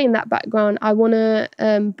want to stay in that background. I want to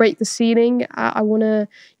break the ceiling. I want to,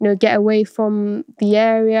 you know, get away from the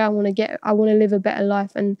area. I want to live a better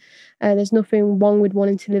life, and there's nothing wrong with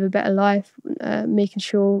wanting to live a better life. Making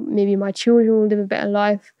sure maybe my children will live a better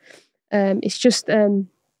life. It's just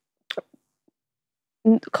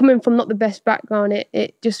coming from not the best background.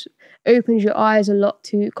 It just opens your eyes a lot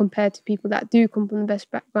compared to people that do come from the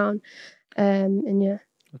best background. And yeah.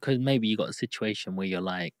 Because maybe you got a situation where you're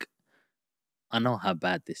like, I know how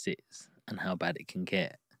bad this is and how bad it can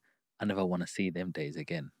get. I never want to see them days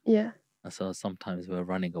again. Yeah. And so sometimes we're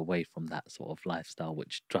running away from that sort of lifestyle,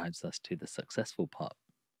 which drives us to the successful part.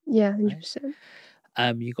 Yeah, 100%.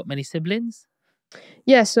 Right? You got many siblings?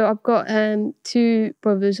 Yeah, so I've got 2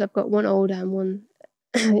 brothers. I've got one older and one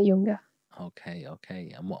younger. Okay.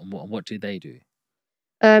 And what do they do?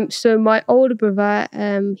 So my older brother,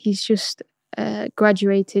 he's just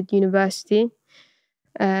graduated university,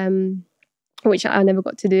 which I never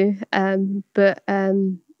got to do. But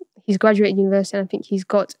he's graduated university, and I think he's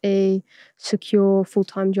got a secure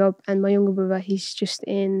full-time job. And my younger brother, he's just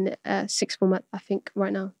in 6th form, I think,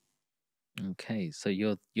 right now. Okay, so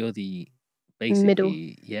you're the middle.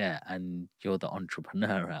 basically, yeah, and you're the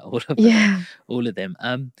entrepreneur at all of Yeah. all of them.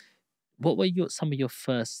 What were some of your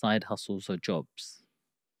first side hustles or jobs?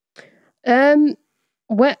 Um,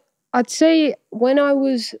 when I'd say when I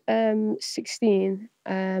was 16,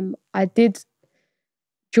 I did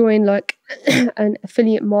join like an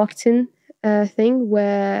affiliate marketing thing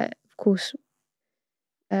where, of course,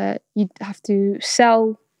 you'd have to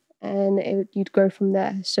sell and you'd go from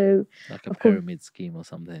there. So, Like a of course, pyramid scheme or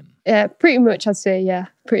something? pretty much, I'd say, yeah,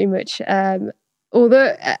 pretty much.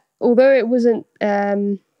 Although it wasn't,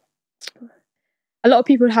 a lot of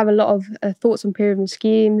people have a lot of thoughts on pyramid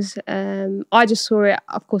schemes. I just saw it.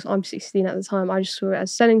 Of course, I'm 16 at the time. I just saw it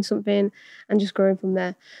as selling something and just growing from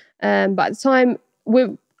there. But at the time,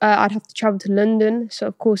 I'd have to travel to London. So,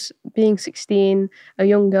 of course, being 16, a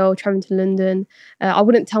young girl traveling to London, I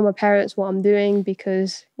wouldn't tell my parents what I'm doing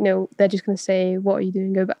because, they're just going to say, "What are you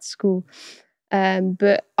doing? Go back to school."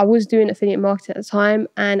 But I was doing affiliate marketing at the time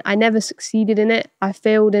and I never succeeded in it. I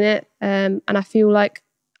failed in it. And I feel like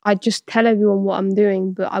I just tell everyone what I'm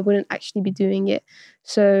doing, but I wouldn't actually be doing it.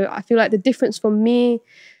 So I feel like the difference for me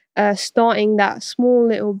starting that small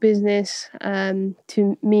little business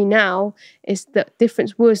to me now is the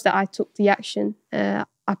difference was that I took the action. I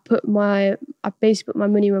basically put my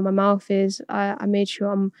money where my mouth is. I made sure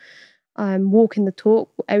I'm walking the talk.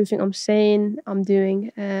 Everything I'm saying, I'm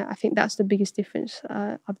doing. I think that's the biggest difference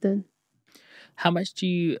I've done. How much do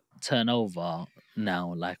you turn over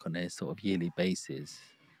now, like on a sort of yearly basis?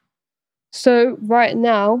 So right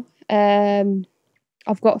now,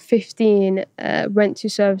 I've got 15 rent to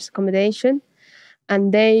service accommodation,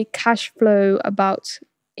 and they cash flow about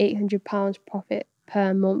 £800 profit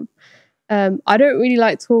per month. I don't really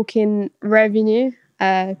like talking revenue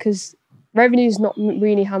because revenue is not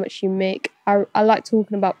really how much you make. I like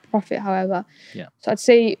talking about profit, however. Yeah. So I'd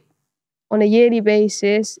say on a yearly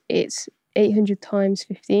basis, it's 800 times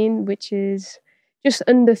 15, which is just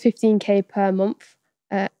under 15k per month,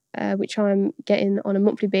 which I'm getting on a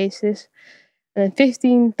monthly basis. And then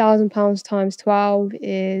 £15,000 times 12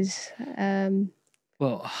 is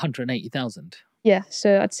Well, 180,000. yeah.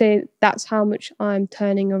 So I'd say that's how much I'm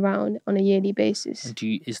turning around on a yearly basis. And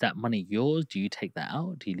is that money yours? Do you take that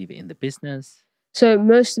out? Do you leave it in the business? So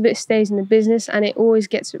most of it stays in the business, and it always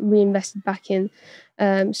gets reinvested back in.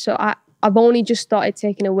 So I've only just started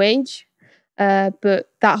taking a wage, but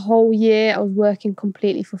that whole year I was working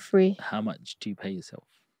completely for free. How much do you pay yourself?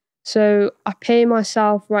 So I pay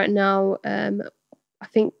myself right now. I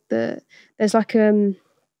think there's like a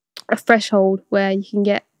threshold where you can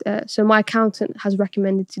get. So my accountant has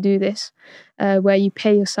recommended to do this, where you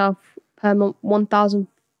pay yourself per month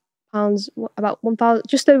 £1,000, about 1,000,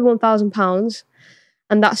 just over £1,000,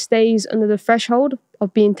 and that stays under the threshold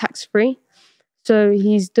of being tax free. So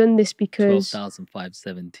he's done this because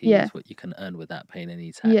 12,570 yeah, is what you can earn without paying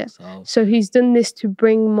any tax. yeah. So he's done this to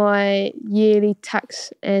bring my yearly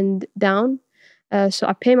tax end down. So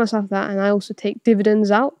I pay myself that, and I also take dividends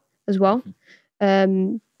out as well.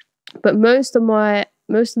 But most of the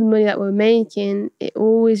money that we're making, it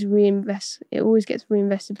always gets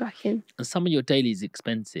reinvested back in. And some of your daily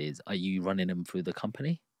expenses, are you running them through the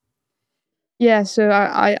company? Yeah, so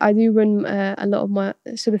I do run a lot of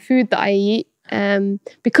the food that I eat,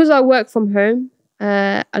 because I work from home.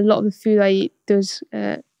 A lot of the food I eat does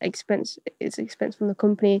expense from the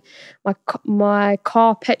company. My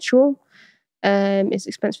car petrol is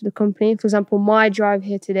expense for the company. For example, my drive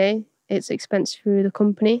here today, it's expense through the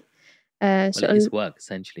company. Well, it is work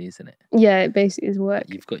essentially, isn't it? Yeah, it basically is work.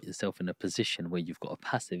 You've got yourself in a position where you've got a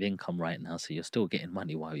passive income right now, so you're still getting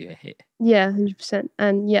money while you're here. Yeah, 100%.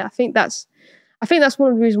 And yeah, I think that's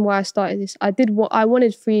one of the reasons why I started this. I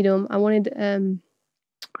wanted freedom. I wanted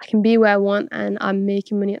I can be where I want, and I'm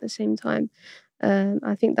making money at the same time.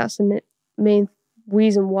 I think that's the main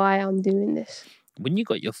reason why I'm doing this. When you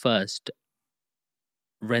got your first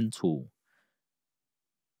rental,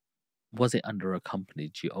 was it under a company?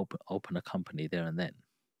 Did you open a company there and then?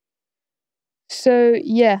 So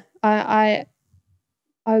yeah, I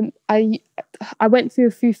went through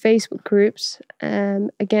a few Facebook groups.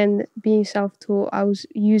 Again, being self-taught, I was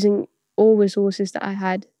using all resources that I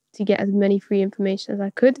had to get as many free information as I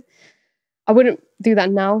could. I wouldn't do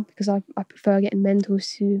that now because I prefer getting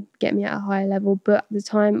mentors to get me at a higher level. But at the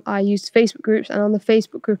time, I used Facebook groups, and on the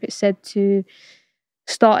Facebook group, it said to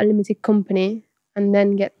start a limited company and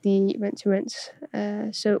then get the rent to rents.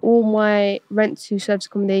 So all my rent to service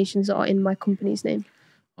accommodations are in my company's name.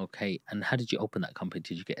 Okay, and how did you open that company?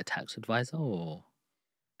 Did you get a tax advisor or?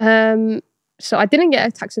 So I didn't get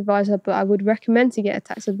a tax advisor, but I would recommend to get a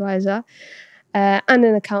tax advisor. and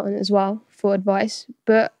an accountant as well for advice.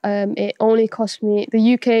 But it only cost me,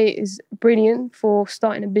 the UK is brilliant for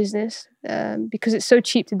starting a business because it's so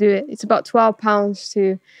cheap to do it. It's about £12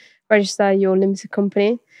 to register your limited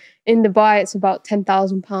company. In Dubai, it's about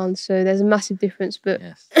 £10,000. So there's a massive difference. But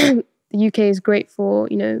Yes. the UK is great for,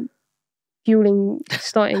 fueling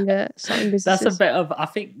starting businesses. That's a bit of, I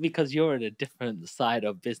think, because you're in a different side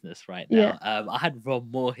of business right now. I had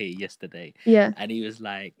Rob Moore here yesterday, Yeah. and he was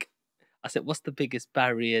like, I said, what's the biggest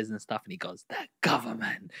barriers and stuff? And he goes, the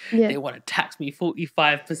government. Yeah. They want to tax me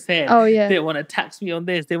 45%. Oh, yeah. They want to tax me on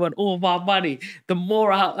this. They want all my money. The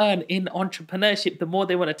more I earn in entrepreneurship, the more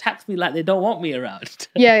they want to tax me, like they don't want me around.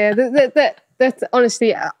 Yeah. That's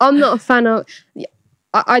honestly, I'm not a fan of.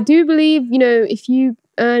 I do believe, if you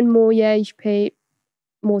earn more, you should pay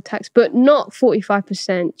more tax, but not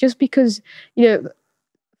 45%. Just because,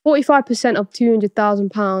 45% of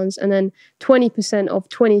 £200,000 and then 20% of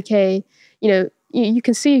 20k, you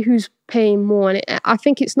can see who's paying more. And I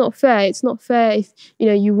think it's not fair. It's not fair if,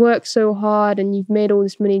 you work so hard and you've made all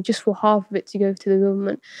this money just for half of it to go to the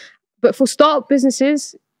government. But for startup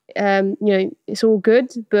businesses, it's all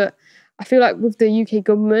good. But I feel like with the UK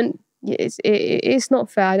government, it's not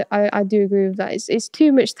fair. I do agree with that. It's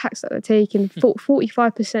too much tax that they're taking.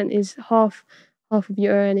 45% is half of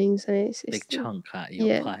your earnings, and it's big chunk out of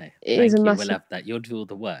your pie. Thank is a you. massive. We'll have that. You'll do all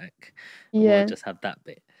the work. Yeah. We'll just have that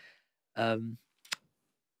bit.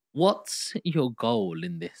 What's your goal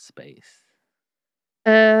in this space?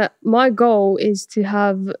 My goal is to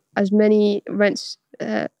have as many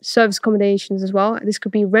service accommodations as well. This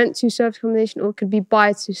could be rent to service accommodation, or it could be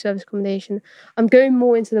buy to service accommodation. I'm going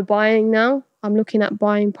more into the buying now. I'm looking at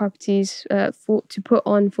buying properties to put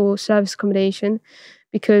on for service accommodation,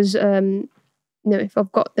 because if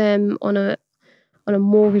I've got them on a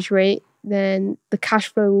mortgage rate, then the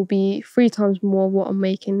cash flow will be 3 times more what I'm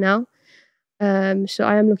making now. So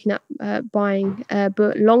I am looking at buying,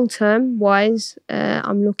 but long term wise,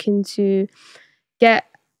 I'm looking to get.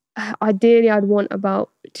 Ideally, I'd want about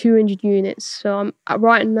 200 units. So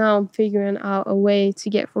right now I'm figuring out a way to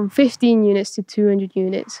get from 15 units to 200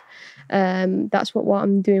 units. That's what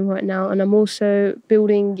I'm doing right now, and I'm also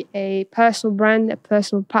building a personal brand, a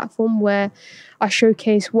personal platform where I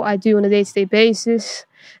showcase what I do on a day-to-day basis.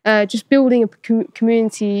 Just building a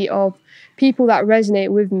community of people that resonate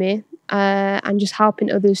with me. And just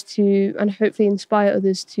helping others to, and hopefully inspire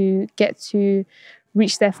others to get to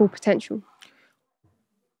reach their full potential.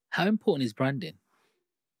 How important is branding?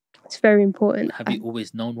 It's very important. Have you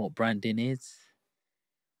always known what branding is?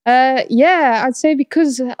 Yeah, I'd say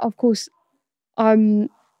because, of course, I'm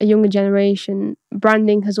a younger generation,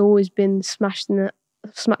 branding has always been smacked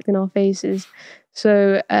in our faces.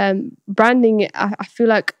 So branding, I feel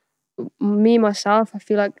like myself, I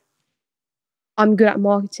feel like I'm good at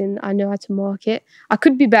marketing. I know how to market. I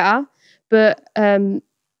could be better, but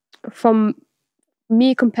from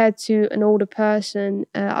me compared to an older person,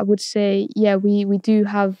 I would say, we do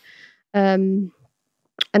have an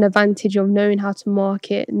advantage of knowing how to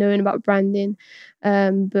market, knowing about branding.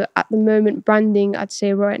 But at the moment, branding, I'd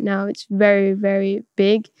say right now, it's very, very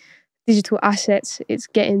big. Digital assets, it's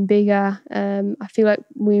getting bigger. I feel like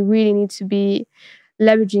we really need to be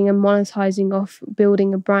leveraging and monetizing off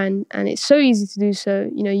building a brand, and it's so easy to do so.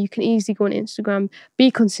 You can easily go on Instagram, be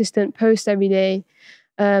consistent, post every day.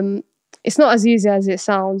 It's not as easy as it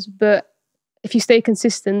sounds, but if you stay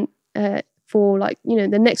consistent for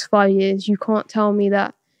the next 5 years, you can't tell me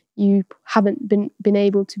that you haven't been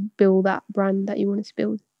able to build that brand that you wanted to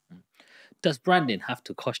build. Does branding have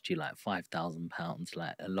to cost you like £5,000,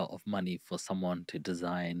 like a lot of money for someone to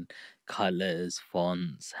design colours,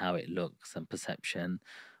 fonts, how it looks and perception?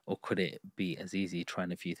 Or could it be as easy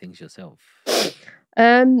trying a few things yourself?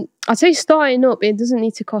 I'd say starting up, it doesn't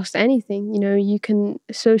need to cost anything.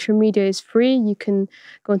 Social media is free. You can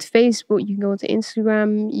go onto Facebook, you can go onto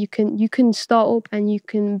Instagram, you can start up and you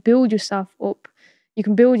can build yourself up. You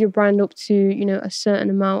can build your brand up to, a certain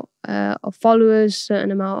amount of followers, certain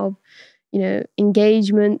amount of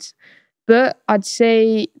engagement. But I'd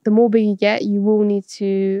say the more big you get, you will need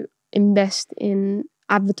to invest in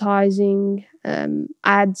advertising,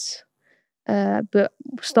 ads. But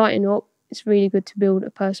starting up, it's really good to build a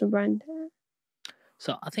personal brand.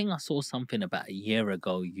 So I think I saw something about a year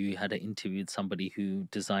ago. You had interviewed somebody who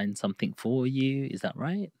designed something for you. Is that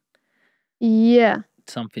right? Yeah.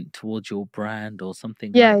 Something towards your brand or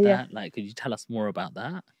something like that. Like, could you tell us more about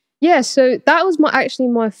that? Yeah, so that was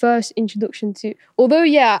my first introduction to, although,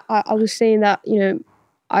 I was saying that,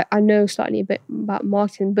 I know slightly a bit about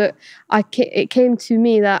marketing, but it came to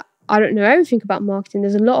me that I don't know everything about marketing.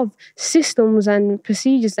 There's a lot of systems and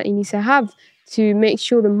procedures that you need to have to make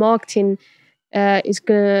sure the marketing is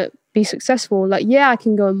gonna be successful. Like, yeah, I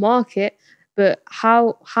can go and market, but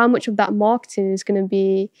how much of that marketing is gonna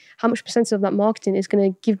be, how much percentage of that marketing is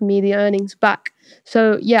gonna give me the earnings back?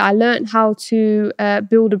 So yeah, I learned how to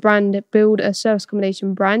build a brand, build a service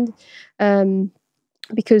accommodation brand,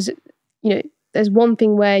 because there's one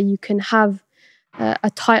thing where you can have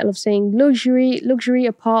a title of saying luxury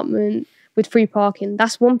apartment with free parking.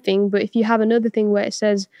 That's one thing. But if you have another thing where it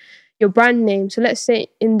says your brand name, so let's say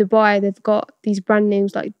in Dubai they've got these brand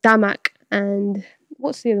names like Damak and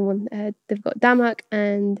what's the other one? They've got Damak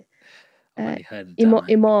and I've only heard of Imar,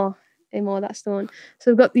 Damak. Imar, that's the one. So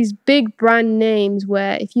they've got these big brand names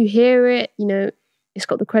where if you hear it, it's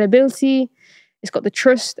got the credibility, it's got the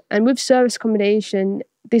trust. And with service accommodation,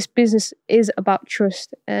 this business is about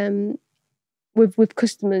trust. With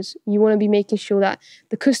customers, you want to be making sure that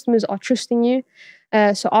the customers are trusting you.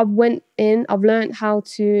 So I've learned how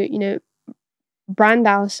to, brand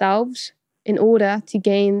ourselves in order to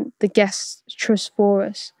gain the guests' trust for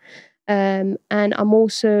us. And I'm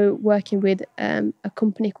also working with a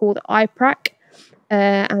company called iPrac,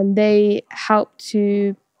 and they help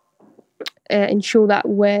to ensure that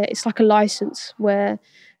it's like a license where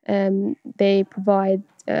they provide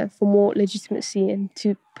for more legitimacy and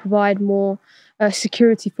to provide more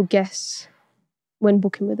security for guests when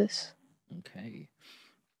booking with us. Okay.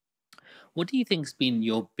 What do you think's been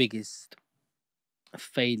your biggest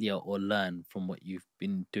failure or learn from what you've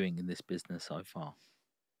been doing in this business so far?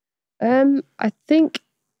 I think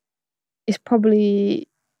it's probably,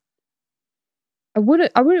 I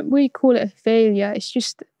wouldn't really call it a failure. It's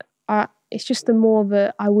just a more of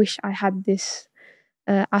a I wish I had this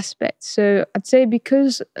aspect. So I'd say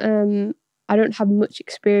because I don't have much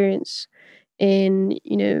experience in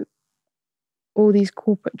all these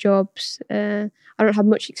corporate jobs. I don't have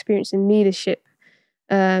much experience in leadership.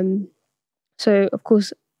 So of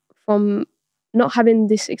course, from not having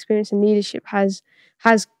this experience in leadership has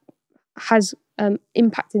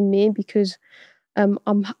impacted me because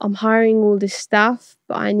I'm hiring all this staff,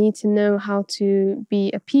 but I need to know how to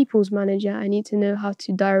be a people's manager. I need to know how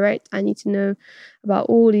to direct. I need to know about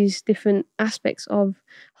all these different aspects of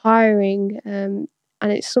hiring. And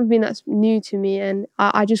it's something that's new to me. And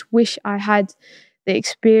I just wish I had the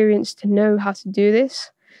experience to know how to do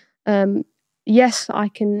this. Yes, I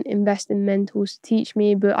can invest in mentors to teach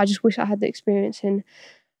me, but I just wish I had the experience in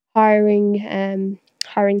hiring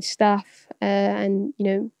staff, and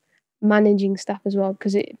managing staff as well,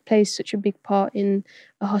 because it plays such a big part in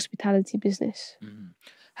a hospitality business. Mhm.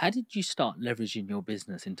 How did you start leveraging your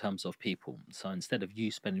business in terms of people? So instead of you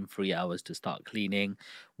spending 3 hours to start cleaning,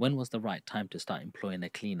 when was the right time to start employing a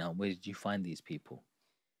cleaner? Where did you find these people?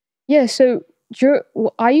 Yeah, so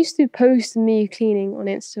I used to post me cleaning on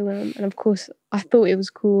Instagram, and of course, I thought it was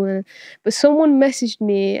cool. But someone messaged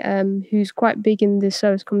me who's quite big in the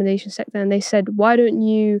service accommodation sector, and they said, um, "Why don't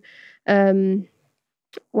you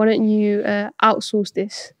outsource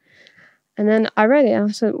this?" And then I read it, and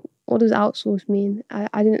I said, "What does outsource mean?"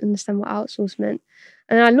 I didn't understand what outsource meant,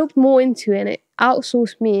 and I looked more into it. And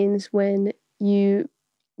outsource means when you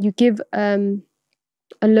give a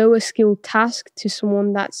lower skilled task to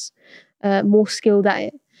someone that's more skilled at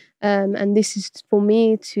it. And this is for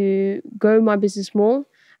me to grow my business more.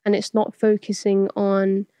 And it's not focusing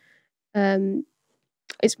on,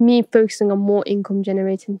 it's me focusing on more income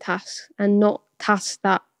generating tasks and not tasks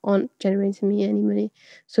that aren't generating me any money.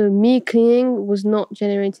 So me cleaning was not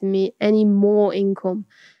generating me any more income.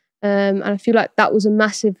 And I feel like that was a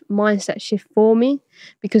massive mindset shift for me,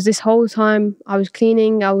 because this whole time I was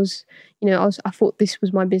cleaning, I thought this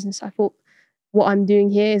was my business. I thought what I'm doing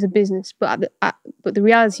here is a business, but the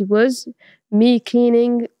reality was me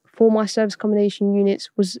cleaning for my service accommodation units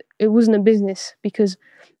wasn't a business, because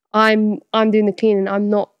I'm doing the cleaning. I'm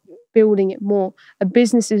not building it more. A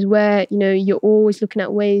business is where you're always looking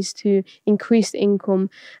at ways to increase the income,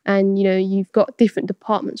 and you've got different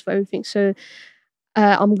departments for everything. So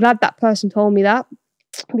I'm glad that person told me that,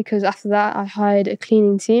 because after that I hired a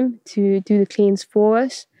cleaning team to do the cleans for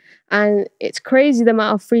us, and it's crazy the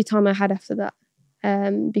amount of free time I had after that.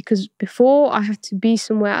 Because before I had to be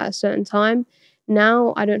somewhere at a certain time,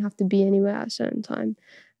 now I don't have to be anywhere at a certain time,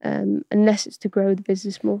 unless it's to grow the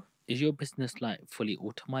business more. Is your business like fully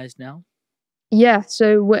automized now? Yeah,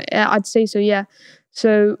 so I'd say so. Yeah,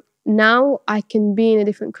 so now I can be in a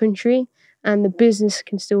different country and the business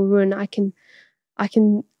can still run. I can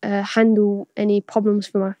handle any problems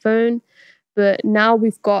from my phone, but now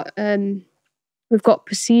we've got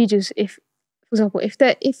procedures. If, for example, if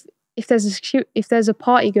there's a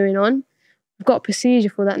party going on, we've got a procedure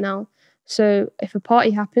for that now. So if a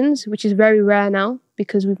party happens, which is very rare now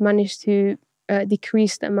because we've managed to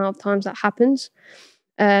decrease the amount of times that happens.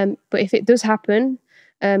 But if it does happen,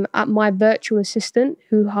 at my virtual assistant,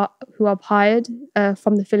 who I've hired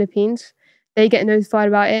from the Philippines, they get notified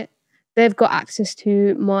about it. They've got access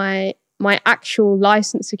to my actual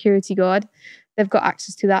licensed security guard. They've got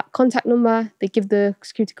access to that contact number. They give the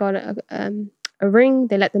security guard a ring.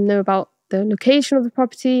 They let them know about the location of the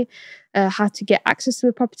property, how to get access to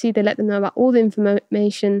the property. They let them know about all the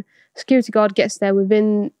information. Security guard gets there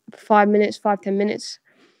within 5 minutes, 5-10 minutes.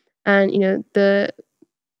 And,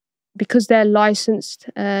 because they're licensed,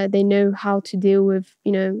 they know how to deal with,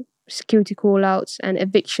 security call-outs and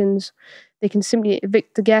evictions. They can simply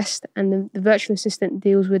evict the guest, and the virtual assistant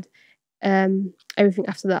deals with everything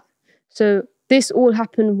after that. So this all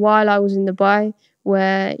happened while I was in Dubai,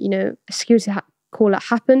 where, a security call-out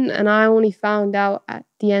happened, and I only found out at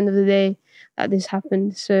the end of the day that this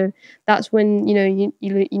happened. So that's when, you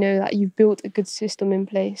know that you've built a good system in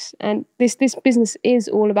place. And this business is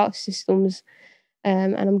all about systems.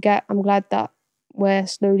 And I'm glad that we're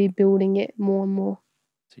slowly building it more and more.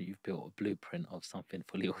 So you've built a blueprint of something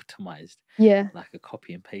fully automized. Yeah. Like a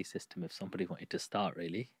copy and paste system if somebody wanted to start,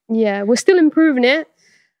 really. Yeah, we're still improving it,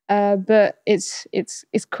 but it's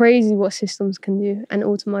crazy what systems can do, and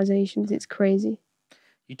automizations. It's crazy.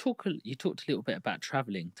 You talked a little bit about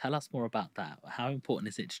traveling. Tell us more about that. How important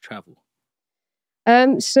is it to travel?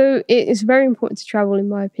 So it is very important to travel, in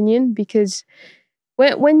my opinion, because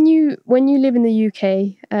when you live in the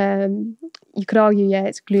UK, you could argue, yeah,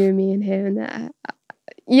 it's gloomy in here and there.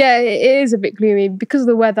 Yeah, it is a bit gloomy because of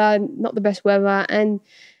the weather, not the best weather, and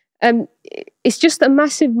it's just a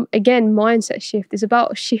massive, again, mindset shift. It's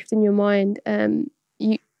about a shift in your mind. Like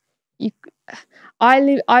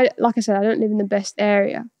I said, I don't live in the best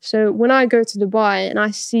area. So when I go to Dubai and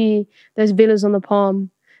I see there's villas on the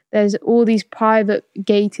Palm, there's all these private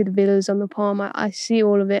gated villas on the Palm. I see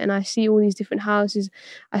all of it, and I see all these different houses.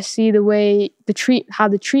 I see the way how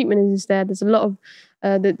the treatment is there. There's a lot of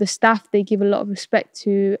the staff. They give a lot of respect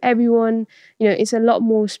to everyone. It's a lot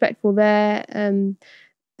more respectful there.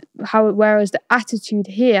 Whereas the attitude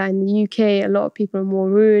here in the UK, a lot of people are more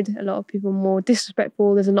rude. A lot of people are more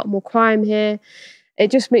disrespectful. There's a lot more crime here.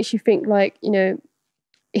 It just makes you think, like,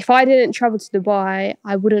 if I didn't travel to Dubai,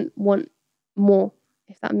 I wouldn't want more.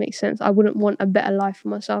 If that makes sense. I wouldn't want a better life for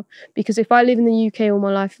myself, because if I live in the UK all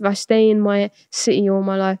my life, if I stay in my city all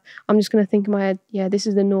my life, I'm just going to think in my head, yeah, this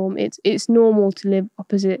is the norm. It's normal to live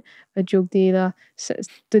opposite a drug dealer,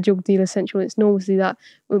 the drug dealer central. It's normal to do that,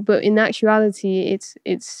 but in actuality, it's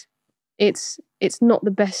not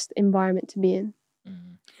the best environment to be in. Do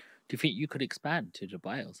you think you could expand to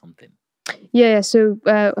Dubai or something? Yeah. So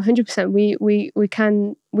 100%.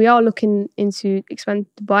 We are looking into expand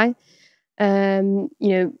to Dubai.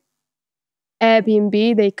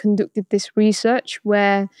 Airbnb, they conducted this research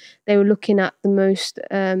where they were looking at the most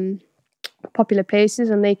popular places,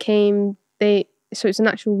 and so it's an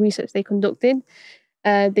actual research they conducted.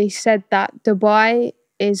 They said that Dubai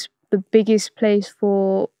is the biggest place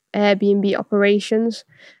for Airbnb operations.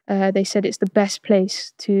 They said it's the best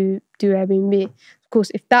place to do Airbnb. Of course,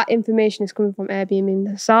 if that information is coming from Airbnb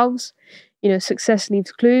themselves, success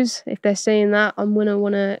leaves clues. If they're saying that, I'm going to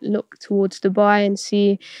want to look towards Dubai and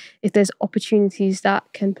see if there's opportunities that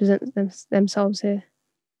can present themselves here.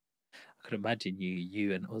 I could imagine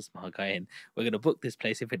you and Osmar going, we're going to book this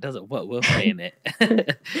place. If it doesn't work, we'll stay in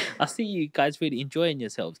it. I see you guys really enjoying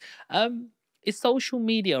yourselves. Is social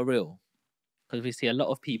media real? Because we see a lot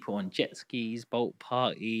of people on jet skis, boat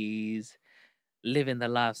parties, living the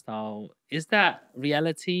lifestyle. Is that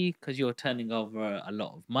reality? Because you're turning over a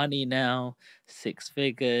lot of money now, 6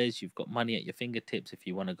 figures. You've got money at your fingertips. If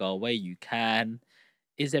you want to go away, you can.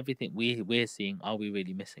 Is everything we're seeing, are we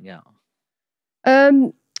really missing out?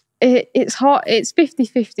 It's hard. It's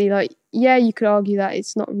 50-50. Like, yeah, you could argue that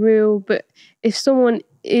it's not real, but if someone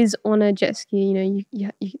is on a jet ski,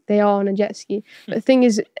 they are on a jet ski. But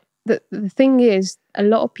the thing is, a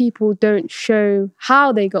lot of people don't show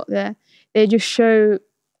how they got there. They just show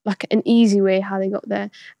like an easy way how they got there.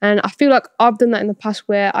 And I feel like I've done that in the past,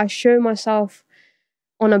 where I show myself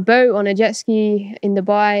on a boat, on a jet ski in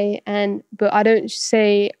Dubai, but I don't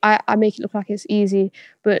say, I make it look like it's easy,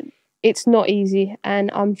 but it's not easy.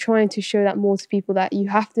 And I'm trying to show that more to people, that you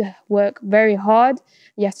have to work very hard.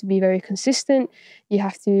 You have to be very consistent. You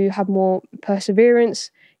have to have more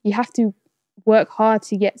perseverance. You have to work hard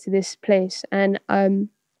to get to this place. And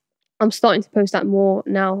I'm starting to post that more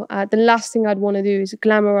now. The last thing I'd want to do is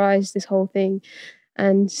glamorize this whole thing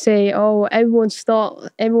and say, oh, everyone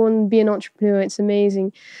be an entrepreneur, it's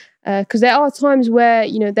amazing. Because there are times where,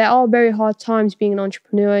 there are very hard times being an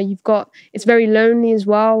entrepreneur. It's very lonely as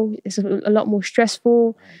well. It's a lot more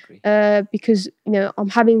stressful. I agree. Because, I'm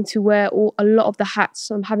having to wear a lot of the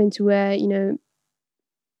hats. I'm having to wear,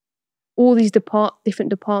 all these different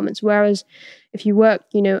departments. Whereas if you work,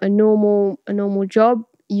 a normal job,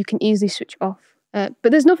 you can easily switch off. But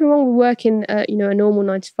there's nothing wrong with working, a normal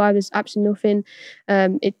 9 to 5. There's absolutely nothing.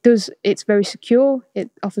 It's very secure.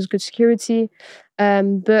 It offers good security.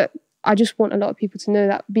 But I just want a lot of people to know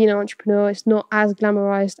that being an entrepreneur is not as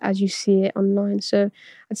glamorized as you see it online. So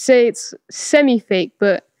I'd say it's semi-fake,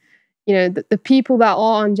 but the people that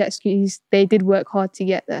are on jet skis, they did work hard to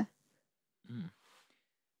get there.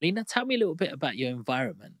 Leena, tell me a little bit about your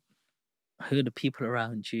environment. Who are the people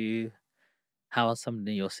around you? How are some of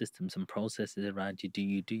your systems and processes around you? Do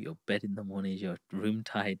you do your bed in the morning? Is your room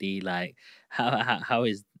tidy? Like, how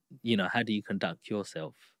is, how do you conduct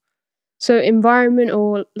yourself? So environment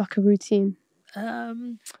or like a routine?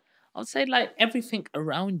 I'll say like everything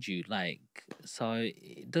around you. Like, so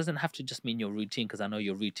it doesn't have to just mean your routine, because I know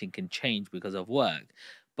your routine can change because of work.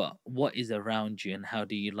 But what is around you, and how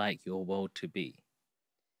do you like your world to be?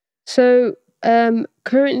 So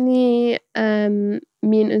currently, me and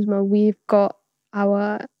Uzma, we've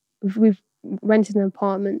rented an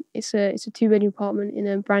apartment. It's a 2-bedroom apartment in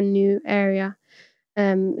a brand new area.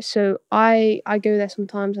 So I go there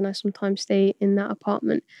sometimes, and I sometimes stay in that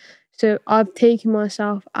apartment. So I've taken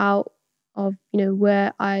myself out of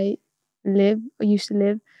where I used to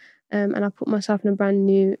live, and I put myself in a brand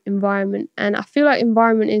new environment. And I feel like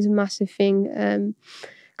environment is a massive thing,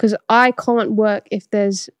 because I can't work if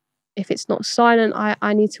it's not silent.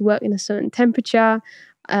 I need to work in a certain temperature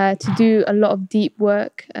to do a lot of deep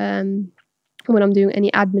work when I'm doing any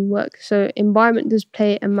admin work. So environment does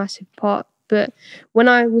play a massive part. But when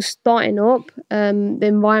I was starting up, the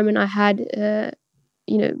environment I had,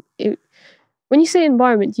 when you say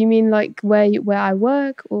environment, do you mean like where I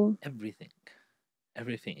work, or everything?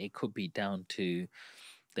 It could be down to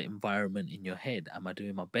the environment in your head. Am I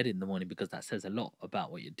doing my bed in the morning? Because that says a lot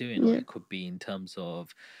about what you're doing. Or it could be in terms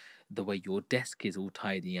of the way your desk is all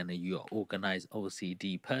tidy and you're organized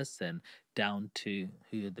OCD person, down to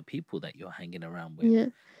who are the people that you're hanging around with. Yeah.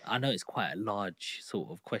 I know it's quite a large sort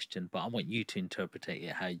of question, but I want you to interpret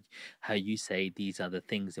it how you say these are the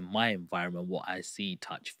things in my environment, what I see,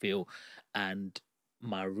 touch, feel, and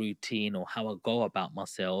my routine, or how I go about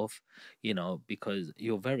myself, because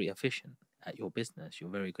you're very efficient at your business. You're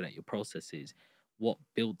very good at your processes. What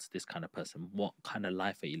builds this kind of person? What kind of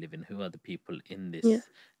life are you living? Who are the people in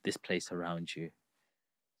this place around you?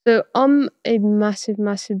 So I'm a massive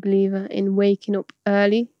believer in waking up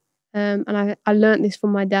early. And I learned this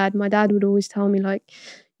from my dad. My dad would always tell me, like,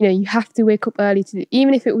 you have to wake up early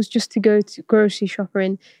even if it was just to go to grocery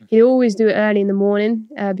shopping. He'd always do it early in the morning,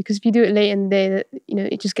 because if you do it late in the day,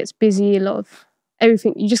 it just gets busy. A lot of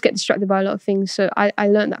everything, you just get distracted by a lot of things. So I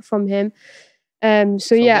learned that from him.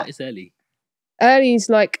 So yeah. What is early? Early is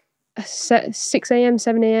like 6 a.m,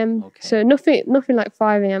 7 a.m. Okay. So nothing like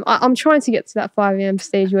 5 a.m. I'm trying to get to that 5 a.m.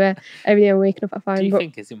 stage where every day I'm waking up at 5 a.m. Do you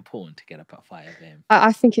think it's important to get up at 5 a.m?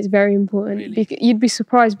 I think it's very important. Really? You'd be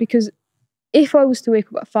surprised, because if I was to wake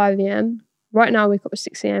up at 5 a.m, right now I wake up at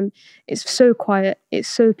 6 a.m, it's so quiet, it's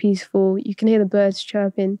so peaceful, you can hear the birds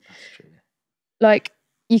chirping. That's true. Like,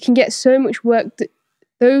 you can get so much work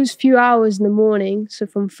those few hours in the morning. So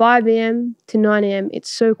from 5 a.m. to 9 a.m, it's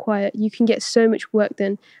so quiet. You can get so much work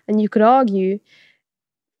done. And you could argue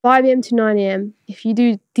 5 a.m. to 9 a.m, if you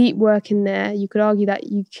do deep work in there, you could argue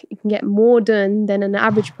that you can get more done than an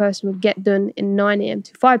average person would get done in 9 a.m.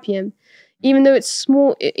 to 5 p.m. Even though it's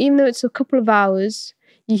small, even though it's a couple of hours,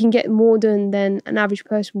 you can get more done than an average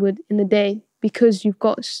person would in the day, because you've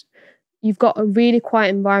got a really quiet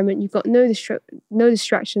environment. You've got no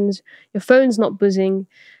distractions. Your phone's not buzzing.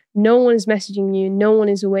 No one is messaging you. No one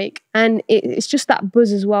is awake. And it's just that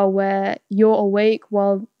buzz as well, where you're awake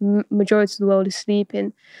while majority of the world is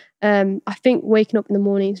sleeping. I think waking up in the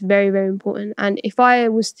morning is very, very important. And if I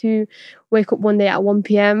was to wake up one day at 1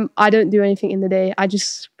 p.m, I don't do anything in the day. I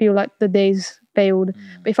just feel like the day's failed.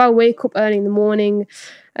 But if I wake up early in the morning,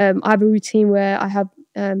 I have a routine where I have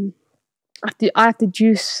to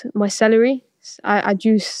juice my celery. I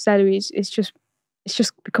juice celery. It's just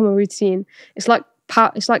become a routine. It's like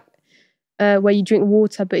where you drink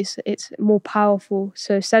water, but it's more powerful.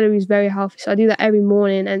 So celery is very healthy. So I do that every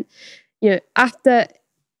morning. And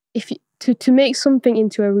to make something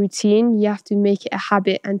into a routine, you have to make it a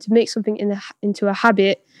habit. And to make something into a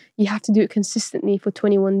habit, you have to do it consistently for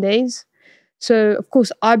 21 days. So of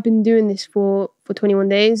course I've been doing this for 21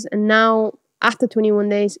 days, and now after 21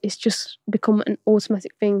 days, it's just become an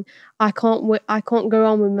automatic thing. I can't go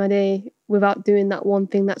on with my day without doing that one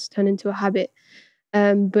thing that's turned into a habit.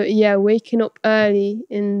 But yeah, waking up early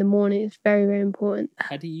in the morning is very, very important.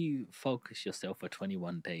 How do you focus yourself for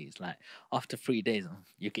 21 days? Like after 3 days,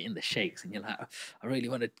 you're getting the shakes and you're like, I really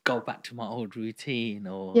want to go back to my old routine.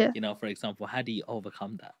 Or, Yeah. for example, how do you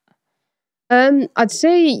overcome that? I'd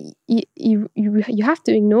say you have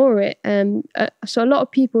to ignore it. So a lot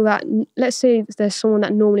of people that, let's say there's someone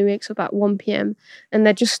that normally wakes up at 1 p.m. and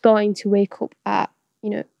they're just starting to wake up at,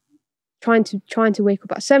 trying to wake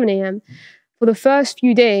up at 7 a.m. For the first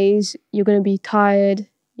few days, you're going to be tired.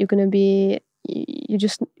 You're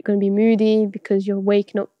just going to be moody because you're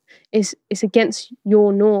waking up. It's against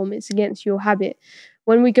your norm. It's against your habit.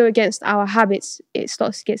 When we go against our habits, it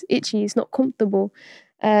starts to get itchy. It's not comfortable.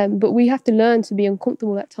 But we have to learn to be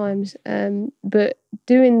uncomfortable at times. But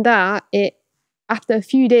doing that, after a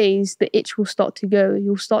few days, the itch will start to go.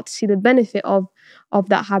 You'll start to see the benefit of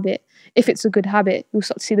that habit. If it's a good habit, you'll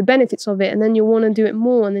start to see the benefits of it, and then you'll want to do it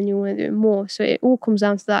more, and then you'll want to do it more. So it all comes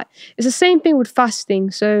down to that. It's the same thing with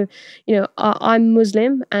fasting. So, I'm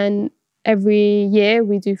Muslim, and every year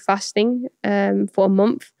we do fasting for a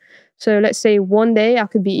month. So let's say one day I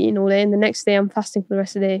could be eating all day, and the next day I'm fasting for the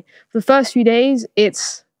rest of the day. For the first few days,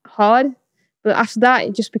 it's hard. But after that,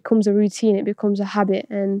 it just becomes a routine. It becomes a habit.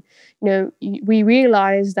 And, we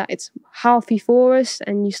realize that it's healthy for us,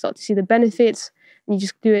 and you start to see the benefits, and you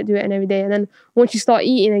just do it every day. And then once you start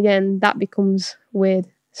eating again, that becomes weird.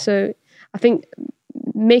 So I think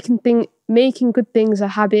making good things a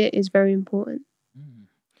habit is very important.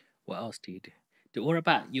 What else do you do? What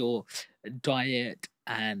about your diet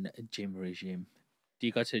and gym regime? Do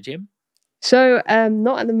you go to the gym? So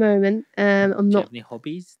not at the moment. I'm Do you not. have any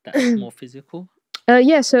hobbies that's more physical?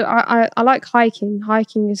 Yeah, so I like hiking.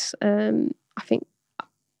 Hiking is I think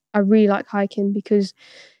I really like hiking because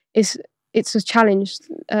it's a challenge.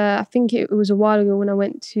 I think it was a while ago when I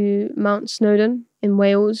went to Mount Snowdon in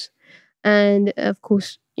Wales, and of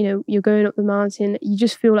course, you're going up the mountain. You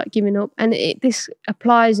just feel like giving up, and this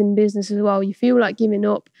applies in business as well. You feel like giving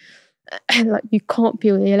up, like you can't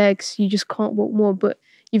feel your legs. You just can't walk more, but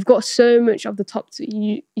you've got so much of the top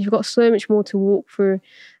you've got so much more to walk through,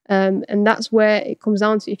 and that's where it comes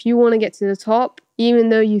down to. If you want to get to the top, even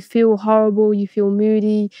though you feel horrible, you feel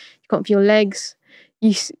moody, you can't feel your legs,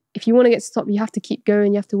 if you want to get to the top, you have to keep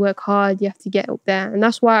going. You have to work hard. You have to get up there, and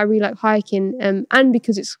that's why I really like hiking, and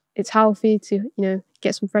because it's healthy to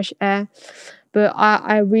get some fresh air. But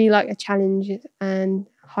I really like a challenge, and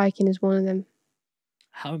hiking is one of them.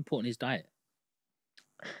 How important is diet?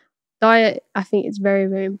 Diet, I think it's very,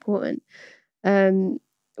 very important.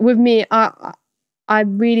 With me, I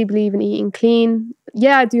really believe in eating clean.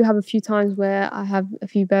 Yeah, I do have a few times where I have a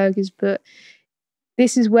few burgers, but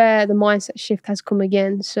this is where the mindset shift has come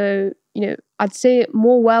again. So, I'd say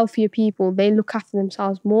more wealthier people, they look after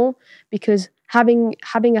themselves more, because having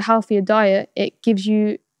a healthier diet, it gives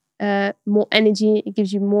you more energy, it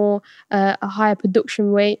gives you more a higher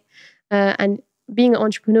production rate, and being an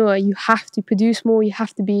entrepreneur, you have to produce more. You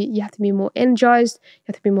have to be more energized. You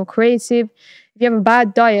have to be more creative. If you have a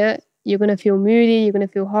bad diet, you're gonna feel moody. You're gonna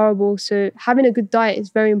feel horrible. So having a good diet is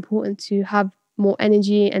very important to have more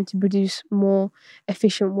energy and to produce more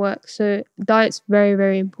efficient work. So diet's very,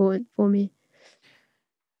 very important for me.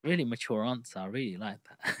 Really mature answer. I really like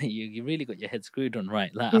that. You really got your head screwed on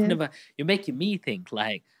right. Like Yeah, you're making me think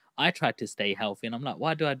like I try to stay healthy and I'm like,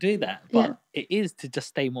 why do I do that? yeah, But it is to just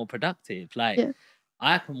stay more productive. Like yeah,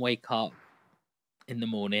 I can wake up in the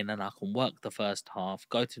morning and I can work the first half,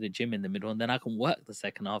 go to the gym in the middle, and then I can work the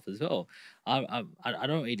second half as well. I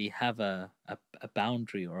don't really have a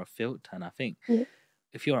boundary or a filter. And I think yeah,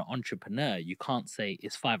 if you're an entrepreneur, you can't say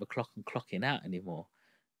it's 5 o'clock and clocking out anymore.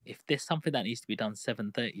 If there's something that needs to be done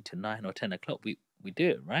 7:30 to 9 or 10 o'clock, we do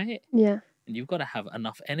it, right? yeah, And you've got to have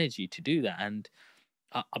enough energy to do that. And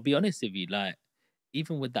I'll be honest with you, like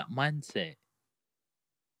even with that mindset,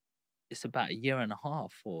 it's about a year and a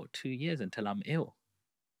half or 2 years until I'm ill.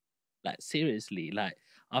 Like seriously, like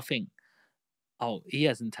I think, oh, he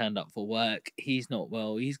hasn't turned up for work. He's not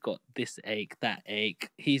well. He's got this ache, that ache.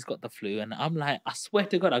 He's got the flu, and I'm like, I swear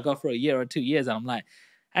to God, I go for a year or 2 years, and I'm like,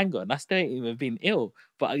 hang on, I still ain't even been ill.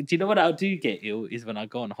 But do you know what I do get ill is when I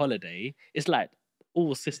go on holiday. It's like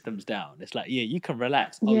all systems down. It's like, yeah, you can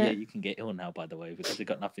relax. Oh yeah, yeah. you can get ill now, by the way, because you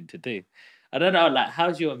got nothing to do. I don't know. Like,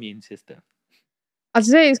 how's your immune system? I'd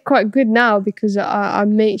say it's quite good now because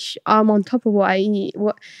I'm on top of what I eat.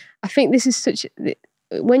 What I think this is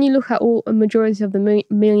when you look at all a majority of the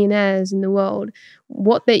millionaires in the world,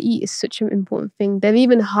 what they eat is such an important thing. They've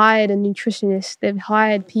even hired a nutritionist. They've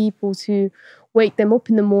hired people to wake them up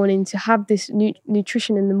in the morning to have this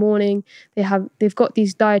nutrition in the morning. They've got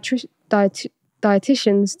these dietitians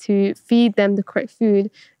to feed them the correct food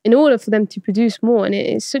in order for them to produce more. And it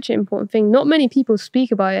is such an important thing. Not many people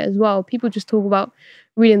speak about it as well. People just talk about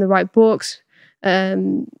reading the right books,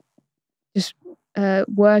 just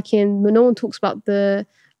working, but no one talks about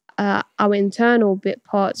our internal bit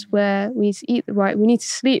parts where we need to eat right, we need to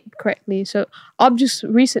sleep correctly. So I've just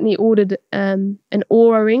recently ordered an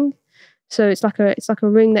Aura ring. So it's like a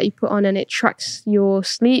ring that you put on, and it tracks your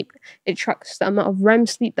sleep. It tracks the amount of REM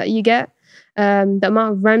sleep that you get. The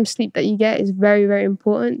amount of REM sleep that you get is very, very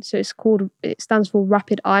important. So it stands for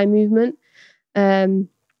rapid eye movement. So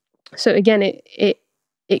again, it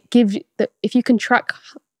gives you if you can track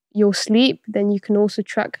your sleep, then you can also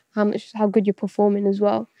track how good you're performing as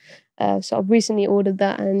well. So I've recently ordered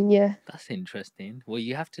that, and yeah. That's interesting. Well,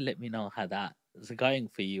 you have to let me know how that is going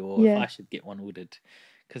for you, or if I should get one ordered.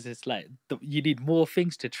 Because it's like you need more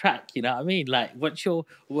things to track, you know what I mean? Like once you're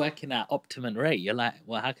working at optimum rate, you're like,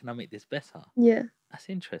 well, how can I make this better? Yeah. That's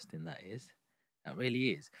interesting, that is. That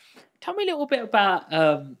really is. Tell me a little bit about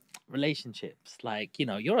relationships. Like, you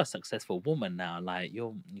know, you're a successful woman now. Like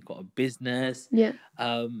you've got a business. Yeah.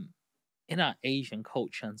 In our Asian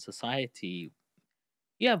culture and society,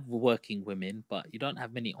 you have working women, but you don't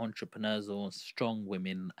have many entrepreneurs or strong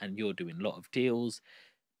women, and you're doing a lot of deals.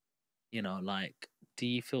 You know, like, do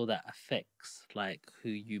you feel that affects like who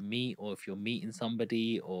you meet, or if you're meeting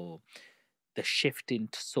somebody, or the shift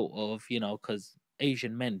into sort of, you know, because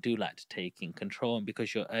Asian men do like to take in control, and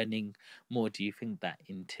because you're earning more, do you think that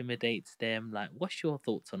intimidates them? Like, what's your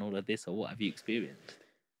thoughts on all of this, or what have you experienced?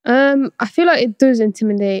 I feel like it does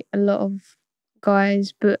intimidate a lot of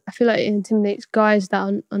guys, but I feel like it intimidates guys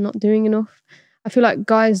that are not doing enough. I feel like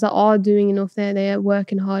guys that are doing enough, they are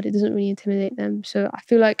working hard. It doesn't really intimidate them. So I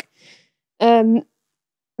feel like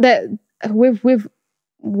that with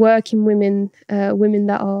working women, women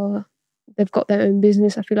that they've got their own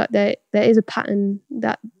business, I feel like there is a pattern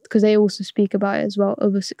that, because they also speak about it as well.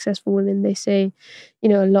 Other successful women, they say, you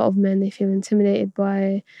know, a lot of men, they feel intimidated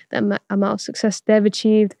by the amount of success they've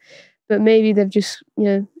achieved, but maybe they've just, you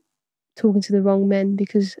know, talking to the wrong men,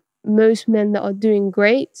 because most men that are doing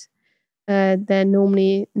great, they're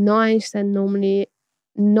normally nice, they're normally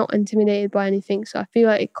not intimidated by anything. So I feel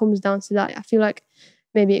like it comes down to that. I feel like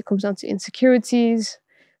maybe it comes down to insecurities,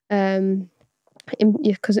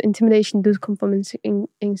 because intimidation does come from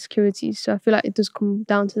insecurities. So I feel like it does come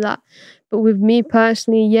down to that. But with me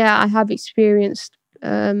personally, yeah, I have experienced,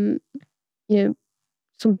 you know,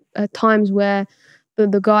 some times where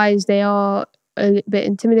the guys, they are a bit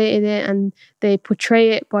intimidated and they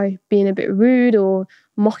portray it by being a bit rude or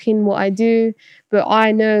mocking what I do. But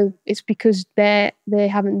I know it's because they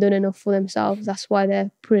haven't done enough for themselves. That's why they're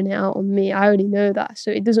putting it out on me. I already know that.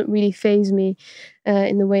 So it doesn't really faze me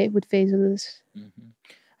in the way it would faze others. Mm-hmm.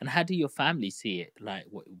 And how do your family see it? Like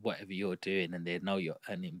whatever you're doing, and they know you're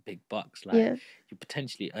earning big bucks. Like you're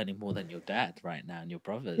potentially earning more than your dad right now and your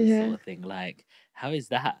brothers, sort of thing. Like, how is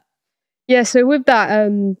that? Yeah. So with that,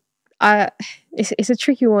 it's a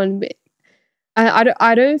tricky one. But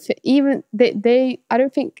I don't even I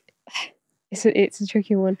don't think it's a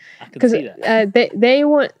tricky one, because they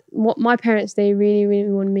want what my parents, they really,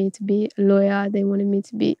 really wanted me to be a lawyer. They wanted me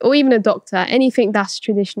to be, or even a doctor, anything that's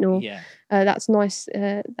traditional. Yeah. That's nice.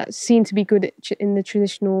 That's seen to be good in the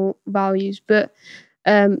traditional values. But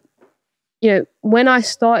you know, when I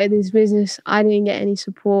started this business, I didn't get any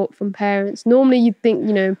support from parents. Normally, you'd think,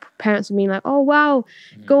 you know, parents would be like, "Oh wow,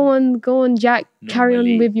 go on, Jack, carry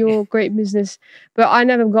on with your great business." But I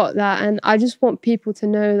never got that, and I just want people to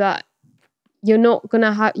know that you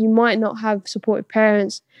might not have supportive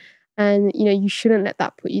parents, and you know, you shouldn't let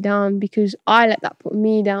that put you down, because I let that put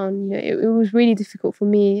me down. You know, it was really difficult for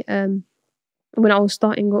me when I was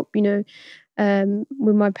starting up. You know,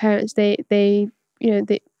 with my parents, they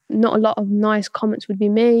not a lot of nice comments would be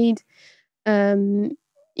made.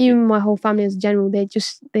 Even my whole family as a general, they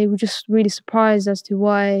were just really surprised as to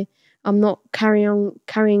why I'm not carrying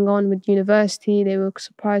on with university. They were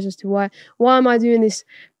surprised as to why am I doing this,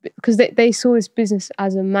 because they saw this business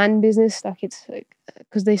as a man business. Like, it's like,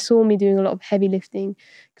 because they saw me doing a lot of heavy lifting.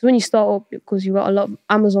 Because when you start up, because you've got a lot of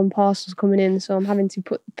Amazon parcels coming in, so I'm having to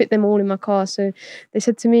fit them all in my car. So they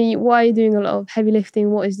said to me, "Why are you doing a lot of heavy lifting?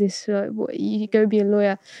 What is this? You go be a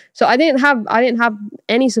lawyer." So I didn't have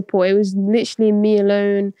any support. It was literally me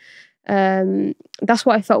alone. That's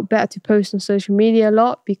why I felt better to post on social media a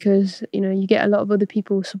lot, because you know, you get a lot of other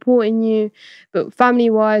people supporting you. But family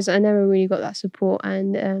wise, I never really got that support,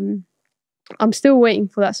 and I'm still waiting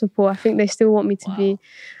for that support. I think they still want me to be.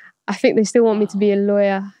 I think they still want me to be a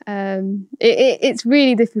lawyer. It's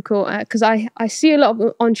really difficult because I see a lot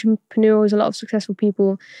of entrepreneurs, a lot of successful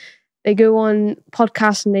people. They go on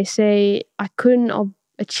podcasts and they say, I couldn't have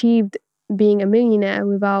achieved being a millionaire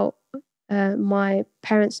without my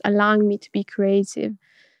parents allowing me to be creative.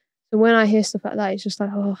 So when I hear stuff like that, it's just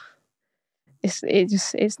like, oh,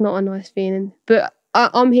 it's not a nice feeling. But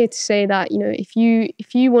I'm here to say that, you know, if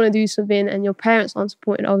you want to do something and your parents aren't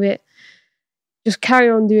supportive of it, just carry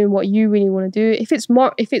on doing what you really want to do. If it's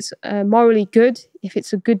morally good, if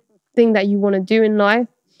it's a good thing that you want to do in life,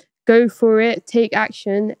 go for it, take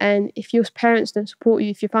action. And if your parents don't support you,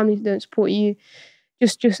 if your family don't support you,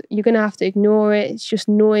 just you're gonna have to ignore it. It's just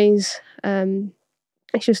noise.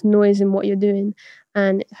 It's just noise in what you're doing.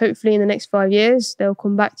 And hopefully in the next 5 years, they'll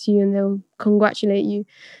come back to you and they'll congratulate you.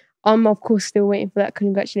 I'm of course still waiting for that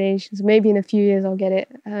congratulations. Maybe in a few years I'll get it.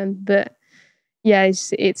 But yeah,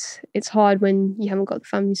 it's hard when you haven't got the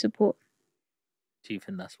family support. Do you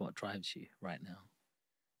think that's what drives you right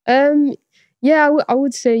now? Yeah, I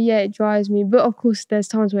would say, yeah, it drives me. But of course, there's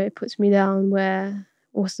times where it puts me down, where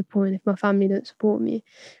what's the point if my family don't support me?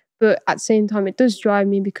 But at the same time, it does drive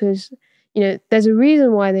me because, you know, there's a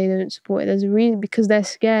reason why they don't support it. There's a reason, because they're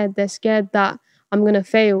scared. They're scared that I'm going to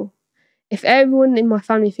fail. If everyone in my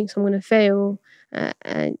family thinks I'm going to fail,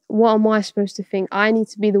 and what am I supposed to think? I need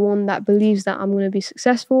to be the one that believes that I'm going to be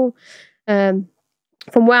successful.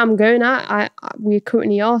 From where I'm going at, we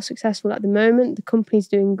currently are successful at the moment. The company's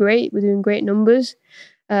doing great. We're doing great numbers.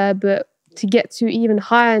 But to get to even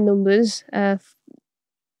higher numbers, I'm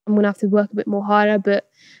going to have to work a bit more harder. But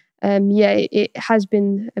yeah, it has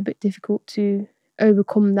been a bit difficult to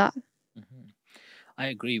overcome that. Mm-hmm. I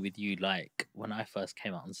agree with you. Like when I first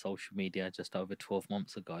came out on social media just over 12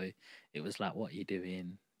 months ago, it was like, what are you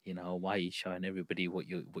doing? You know, why are you showing everybody what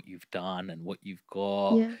you've done and what you've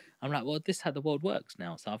got? Yeah. I'm like, well, this is how the world works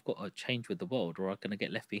now. So I've got to change with the world or I'm going to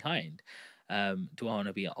get left behind. Do I want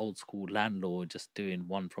to be an old school landlord just doing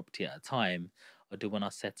one property at a time? Or do I want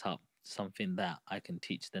to set up something that I can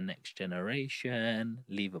teach the next generation,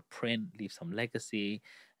 leave a print, leave some legacy?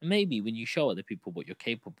 And maybe when you show other people what you're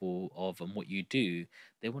capable of and what you do,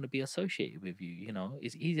 they want to be associated with you. You know,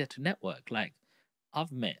 it's easier to network. Like,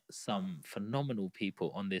 I've met some phenomenal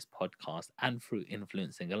people on this podcast and through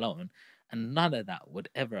influencing alone, and none of that would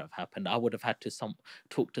ever have happened. I would have had to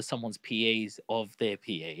talk to someone's PAs of their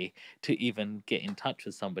PA to even get in touch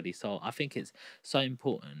with somebody. So I think it's so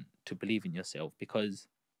important to believe in yourself because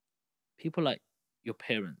people like your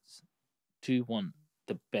parents do want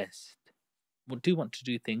the best, do want to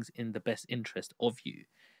do things in the best interest of you,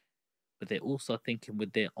 but they're also thinking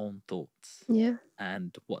with their own thoughts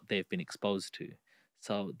and what they've been exposed to.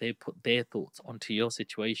 So they put their thoughts onto your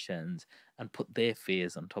situations and put their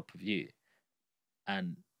fears on top of you.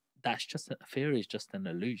 And that's just, fear is just an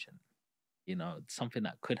illusion, you know, something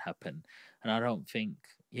that could happen. And I don't think,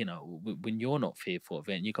 you know, when you're not fearful of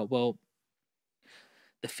it and you go, well,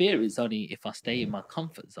 the fear is only if I stay in my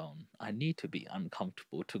comfort zone. I need to be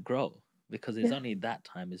uncomfortable to grow because it's only that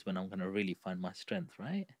time is when I'm going to really find my strength,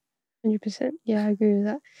 right? 100%. Yeah, I agree with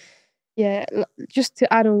that. Yeah, just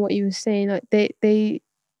to add on what you were saying, like they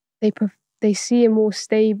see a more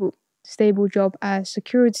stable job as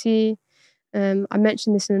security. I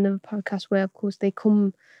mentioned this in another podcast where, of course, they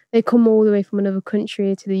come all the way from another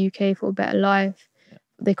country to the UK for a better life. Yeah.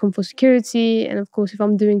 They come for security, and of course, if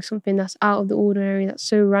I'm doing something that's out of the ordinary, that's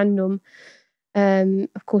so random,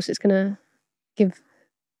 of course, it's gonna give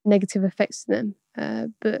negative effects to them.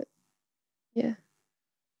 But yeah.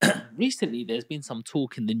 Recently, there's been some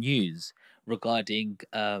talk in the news regarding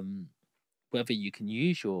whether you can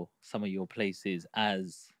use some of your places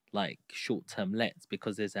as like short-term lets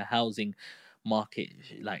because there's a housing market,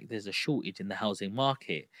 like there's a shortage in the housing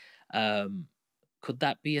market. Could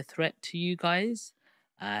that be a threat to you guys?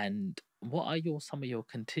 And what are some of your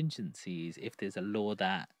contingencies if there's a law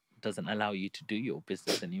that doesn't allow you to do your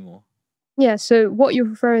business anymore? Yeah, so what you're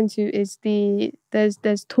referring to is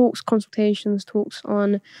there's consultations talks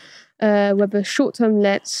on whether short-term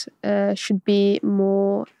lets should be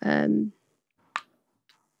more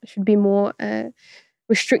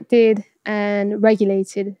restricted and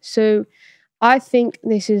regulated. So I think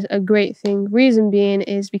this is a great thing. Reason being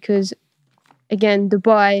is because, again,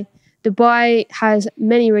 Dubai has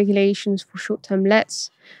many regulations for short-term lets.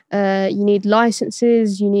 You need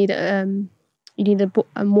licenses. You need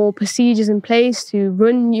a more procedures in place to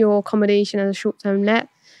run your accommodation as a short-term let.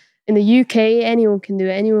 In the UK, anyone can do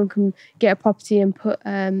it. Anyone can get a property and put it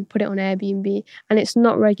on Airbnb, and it's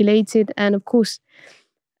not regulated. And of course,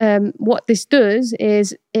 what this does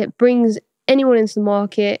is it brings anyone into the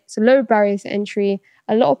market. It's a low barrier to entry,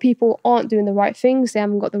 a lot of people aren't doing the right things. They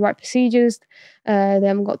haven't got the right procedures. They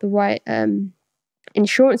haven't got the right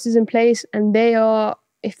insurances in place, and they are,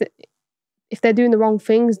 if they're doing the wrong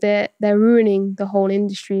things, they're ruining the whole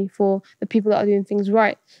industry for the people that are doing things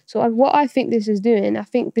right. So what I think this is doing, I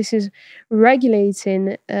think this is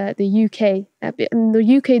regulating the UK. And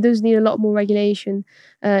the UK does need a lot more regulation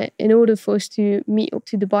in order for us to meet up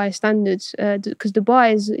to Dubai standards. Because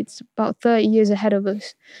Dubai it's about 30 years ahead of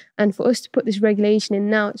us, and for us to put this regulation in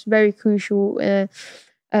now, it's very crucial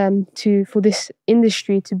for this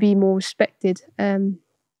industry to be more respected.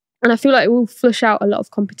 And I feel like it will flush out a lot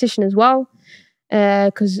of competition as well,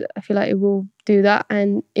 because I feel like it will do that,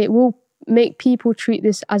 and it will make people treat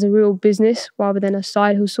this as a real business rather than a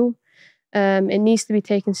side hustle. It needs to be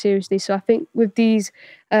taken seriously. So I think with these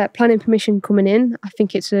planning permission coming in, I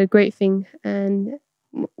think it's a great thing, and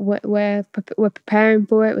we're preparing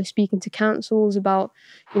for it. We're speaking to councils about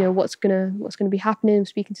what's gonna be happening. We're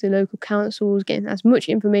speaking to the local councils, getting as much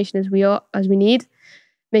information as we need,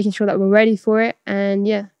 making sure that we're ready for it, and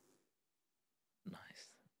yeah.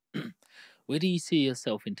 Nice. Where do you see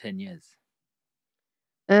yourself in 10 years?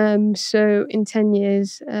 So in 10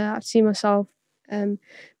 years, I see myself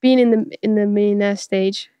being in the millionaire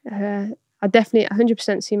stage. I definitely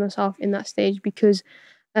 100% see myself in that stage, because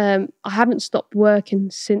I haven't stopped working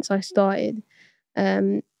since I started.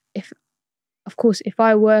 If Of course, if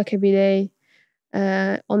I work every day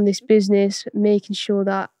on this business, making sure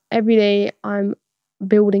that every day I'm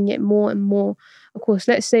building it more and more. Of course,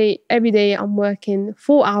 let's say every day I'm working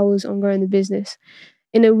 4 hours on growing the business.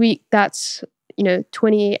 In a week, that's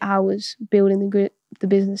 28 hours building the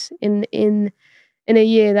business. In a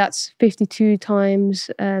year, that's 52 times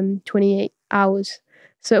 28 hours.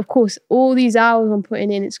 So of course, all these hours I'm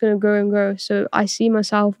putting in, it's going to grow and grow. So I see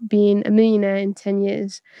myself being a millionaire in 10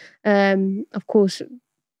 years. Of course,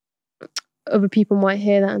 other people might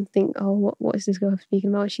hear that and think, oh, what is this girl speaking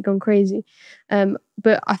about? Has she gone crazy?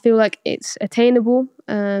 But I feel like it's attainable,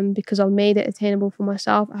 because I've made it attainable for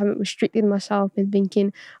myself. I haven't restricted myself in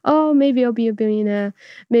thinking, oh, maybe I'll be a billionaire,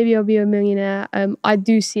 maybe I'll be a millionaire. I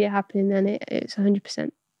do see it happening, and it's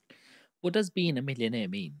 100%. What does being a millionaire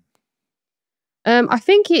mean? I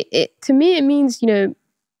think it to me, it means,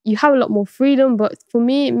 you have a lot more freedom, but for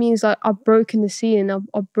me, it means like I've broken the ceiling.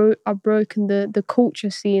 I've broken the culture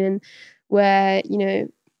ceiling, where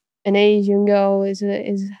an Asian girl is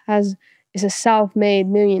a self-made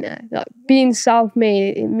millionaire. Like, being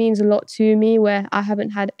self-made, it means a lot to me, where I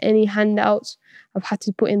haven't had any handouts. I've had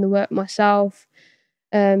to put in the work myself.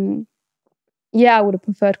 Yeah, I would have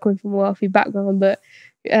preferred coming from a wealthy background, but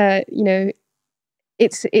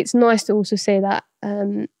it's nice to also say that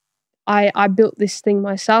I built this thing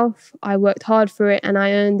myself. I worked hard for it and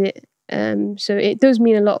I earned it. So it does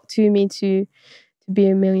mean a lot to me to be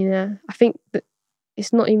a millionaire. I think that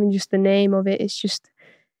it's not even just the name of it. It's just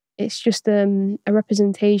a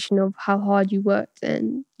representation of how hard you worked,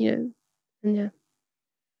 and yeah.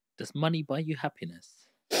 Does money buy you happiness?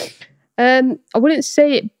 I wouldn't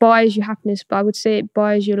say it buys you happiness, but I would say it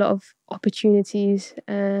buys you a lot of opportunities.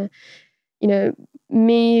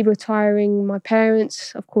 Me retiring my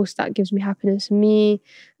parents, of course, that gives me happiness. Me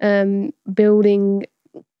building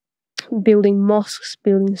mosques,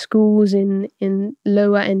 building schools in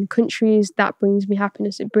lower end countries, that brings me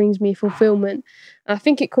happiness. It brings me fulfillment. And I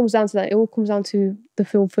think it comes down to that. It all comes down to the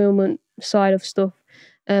fulfillment side of stuff.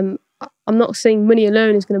 I'm not saying money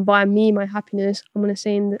alone is going to buy me my happiness. I'm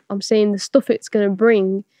saying the stuff it's going to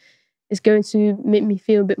bring is going to make me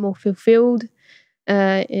feel a bit more fulfilled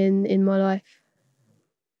in my life.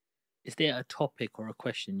 Is there a topic or a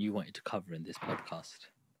question you wanted to cover in this podcast?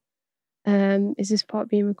 Is this part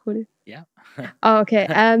being recorded? Yeah. Oh, okay.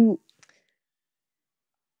 I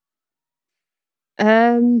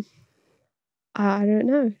don't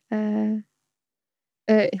know.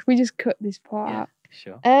 If we just cut this part out.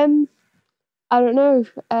 Sure. I don't know.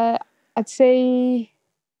 I'd say,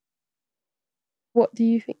 what do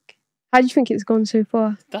you think? How do you think it's gone so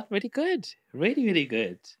far? That's really good. Really, really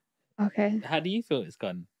good. Okay. How do you feel it's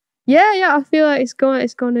gone? Yeah. I feel like it's gone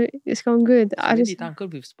good. It's really done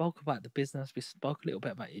good. We've spoke about the business. We spoke a little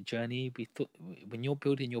bit about your journey. We thought, when you're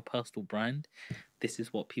building your personal brand, this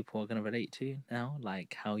is what people are going to relate to now,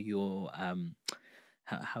 like how your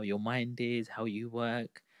how your mind is, how you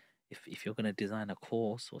work. If you're going to design a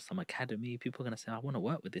course or some academy, people are going to say, I want to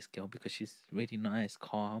work with this girl because she's really nice,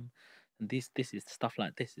 calm. And this is stuff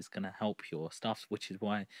like this is going to help your stuff, which is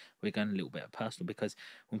why we're going a little bit personal. Because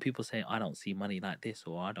when people say, I don't see money like this,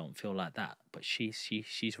 or I don't feel like that, but she's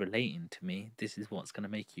relating to me, this is what's going to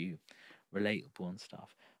make you relatable and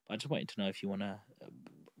stuff. But I just wanted to know if you want to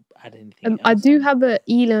add anything else. I do have an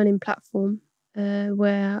e-learning platform.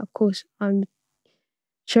 where of course I'm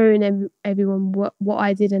showing everyone what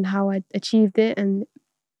I did and how I achieved it, and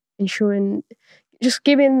ensuring, just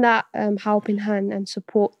giving that helping hand and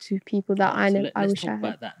support to people that Right, so I let's wish talk I had.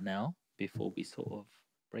 about that now before we sort of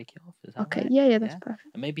break it off. Is that Okay, right? yeah, that's Yeah,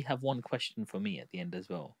 perfect. and maybe have one question for me at the end as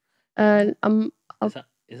well. Yeah, Um, is that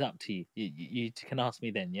is up to you. You can ask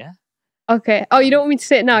me then. Yeah. okay. Oh, you don't want me to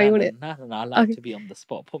say it now? No, You want no, it? no, no, no. I like Okay, to be on the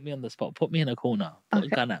spot. Put me on the spot. Put me in a corner. Put a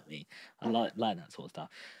okay. gun at me. I like that sort of stuff.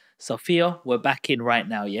 Sophia, we're back in right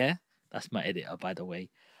now. Yeah, that's my editor, by the way.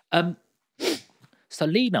 Um, so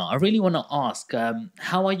Leena, I really want to ask,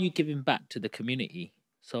 how are you giving back to the community?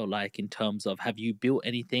 So, like in terms of, have you built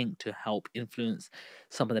anything to help influence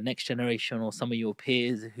some of the next generation or some of your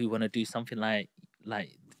peers who want to do something like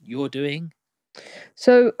you're doing?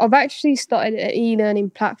 So I've actually started an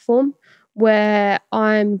e-learning platform where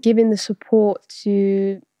I'm giving the support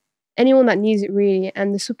to anyone that needs it really,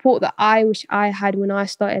 and the support that I wish I had when I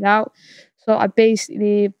started out. So I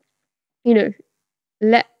basically, you know,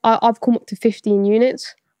 I've come up to 15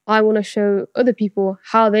 units. I want to show other people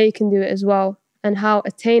how they can do it as well and how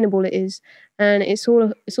attainable it is. And it's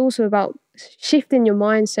also about shifting your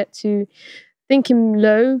mindset to thinking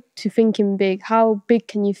low to thinking big. How big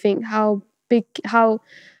can you think? Big how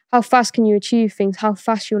fast can you achieve things? How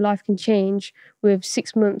fast your life can change with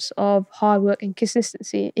 6 months of hard work and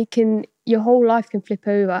consistency. Your whole life can flip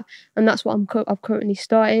over, and that's what I've currently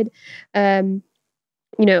started. Um,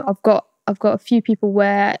 I've got a few people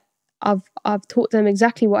where I've taught them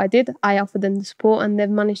exactly what I did. I offered them the support, and they've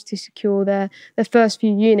managed to secure their first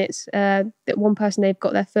few units. That one person, they've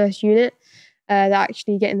got their first unit. They're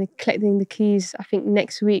actually collecting the keys, I think,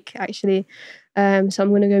 next week actually. So I'm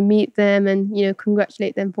going to go meet them and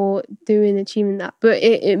congratulate them for achieving that. But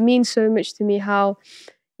it means so much to me how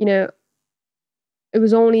you know it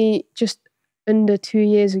was only just under 2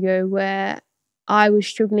 years ago where I was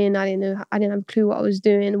struggling. I didn't have a clue what I was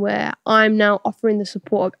doing. Where I'm now offering the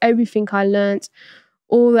support of everything I learnt,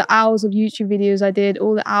 all the hours of YouTube videos I did,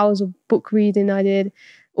 all the hours of book reading I did,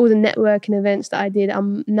 all the networking events that I did.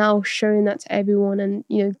 I'm now showing that to everyone, and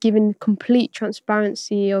giving complete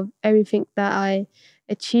transparency of everything that I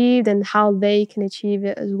achieved and how they can achieve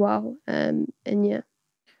it as well. And yeah.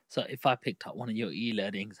 So if I picked up one of your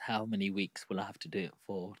e-learnings, how many weeks will I have to do it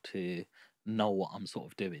for to know what I'm sort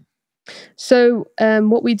of doing? So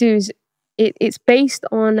what we do is it's based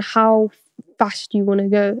on how fast you want to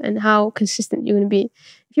go and how consistent you're going to be.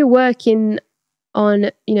 If you're working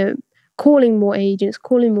on, calling more agents,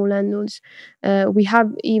 calling more landlords, we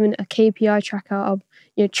have even a KPI tracker of,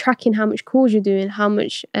 tracking how much calls you're doing, how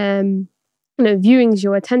much, viewings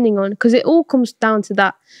you're attending on, because it all comes down to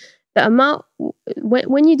that. The amount,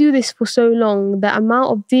 when you do this for so long, the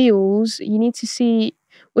amount of deals you need to see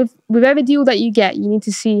with every deal that you get, you need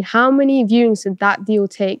to see how many viewings did that deal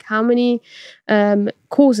take, how many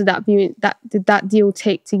calls did that deal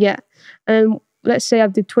take to get. And let's say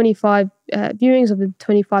I've did 25 viewings, I've did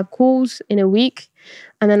 25 calls in a week,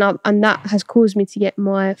 and that has caused me to get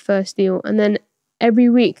my first deal. And then every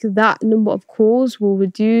week that number of calls will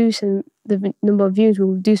reduce and the number of views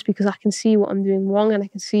will reduce, because I can see what I'm doing wrong and I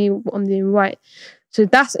can see what I'm doing right. So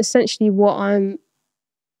that's essentially what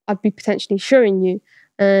I'd be potentially showing you.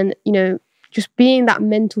 And just being that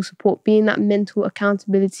mental support, being that mental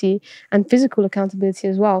accountability and physical accountability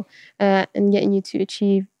as well, and getting you to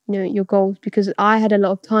achieve your goals. Because I had a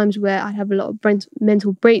lot of times where I'd have a lot of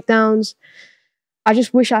mental breakdowns. I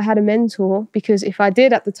just wish I had a mentor, because if I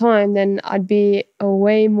did at the time, then I'd be a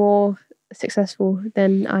way more successful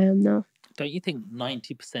than I am now. Don't you think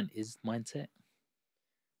 90% is mindset?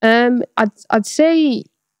 I'd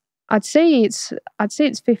say it's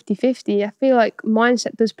 50-50. I feel like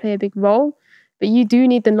mindset does play a big role, but you do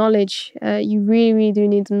need the knowledge. You really, really do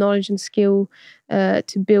need the knowledge and skill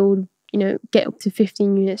to build, get up to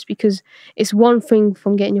 15 units, because it's one thing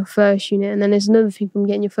from getting your first unit, and then there's another thing from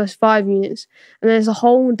getting your first 5 units, and there's a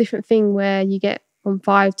whole different thing where you get from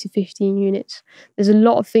 5 to 15 units. There's a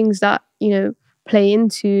lot of things that play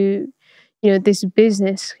into this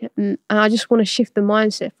business, and I just want to shift the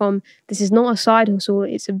mindset from this is not a side hustle,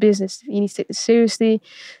 it's a business. You need to take this seriously.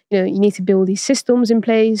 You need to build these systems in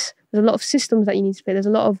place. There's a lot of systems that you need to play. There's a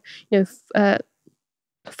lot of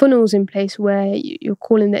funnels in place where you're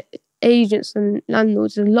calling the agents and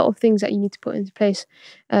landlords. There's a lot of things that you need to put into place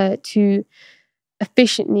to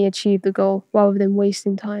efficiently achieve the goal rather than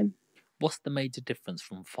wasting time. What's the major difference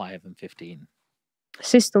from 5 and 15?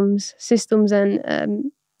 Systems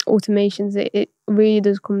and automations. It really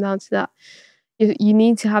does come down to that. You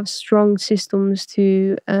need to have strong systems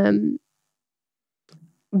to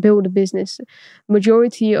build a business.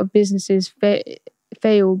 Majority of businesses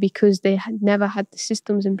fail because they had never had the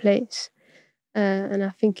systems in place. And I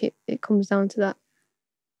think it comes down to that.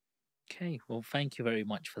 Okay, well, thank you very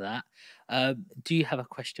much for that. Do you have a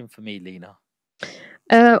question for me, Leena?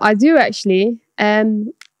 I do actually.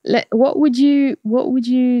 What would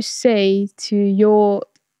you say to your?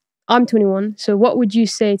 I'm 21, so what would you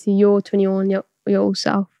say to your 21-year-old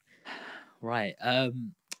self? Right. I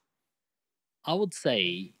would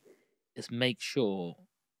say is make sure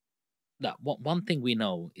that one thing we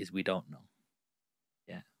know is we don't know.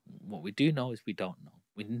 Yeah. What we do know is we don't know.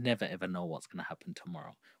 We never ever know what's going to happen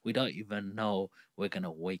tomorrow. We don't even know we're going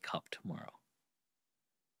to wake up tomorrow.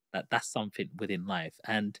 That's something within life,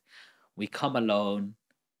 and we come alone,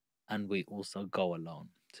 and we also go alone.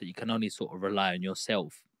 So you can only sort of rely on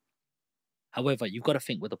yourself. However, you've got to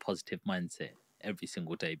think with a positive mindset every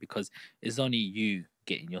single day, because it's only you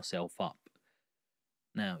getting yourself up.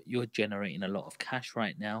 Now, you're generating a lot of cash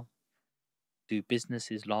right now. Do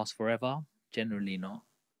businesses last forever? Generally not.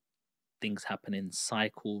 Things happen in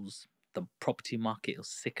cycles. The property market is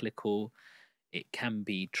cyclical. It can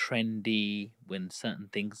be trendy when certain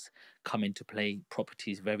things come into play.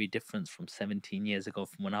 Property is very different from 17 years ago,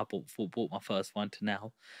 from when I bought my first one to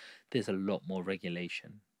now. There's a lot more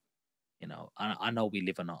regulation. I know we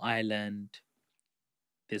live on an island.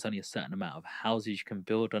 There's only a certain amount of houses you can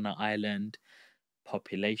build on an island.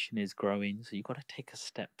 Population is growing, so you've got to take a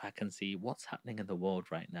step back and see what's happening in the world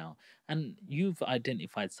right now. And you've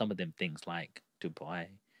identified some of them things like Dubai,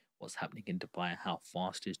 what's happening in Dubai, how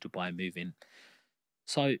fast is Dubai moving.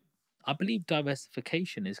 So I believe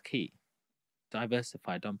diversification is key.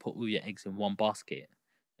 Diversify, don't put all your eggs in one basket.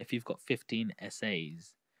 If you've got 15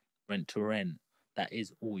 SAs, rent to rent, that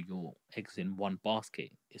is all your eggs in one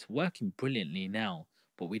basket. It's working brilliantly now,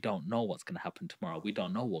 but we don't know what's going to happen tomorrow. We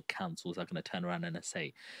don't know what councils are going to turn around and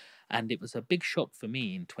say. And it was a big shock for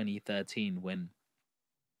me in 2013 when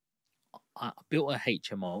I built a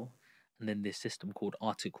HMO and then this system called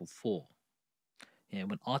Article 4. Yeah,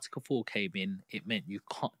 when Article 4 came in, it meant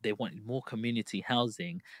they wanted more community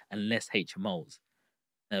housing and less HMOs.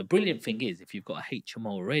 Now, the brilliant thing is, if you've got a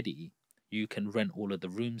HMO already, you can rent all of the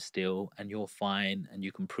rooms still and you're fine and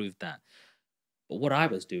you can prove that. But what I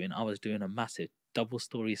was doing a massive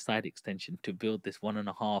double-story side extension to build this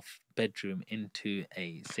 1.5 bedroom into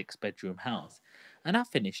a 6-bedroom house. And I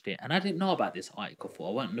finished it, and I didn't know about this Article 4.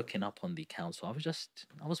 I wasn't looking up on the council.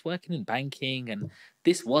 I was working in banking, and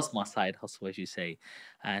this was my side hustle, as you say.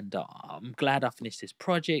 And I'm glad I finished this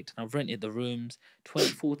project, and I've rented the rooms.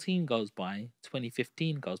 2014 goes by,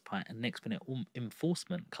 2015 goes by, and next minute,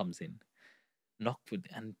 enforcement comes in.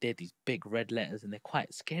 And they're these big red letters and they're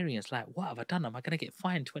quite scary. It's like, what have I done? Am I going to get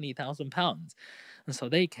fined £20,000? And so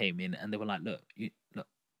they came in and they were like, look,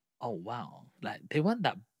 oh wow, like they weren't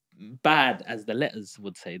that bad as the letters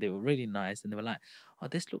would say. They were really nice, and they were like, oh,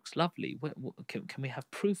 this looks lovely. Can we have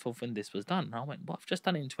proof of when this was done? And I went, well, I've just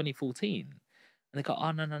done it in 2014. And they go,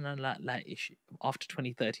 oh no, like after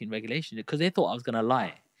 2013 regulation, because they thought I was going to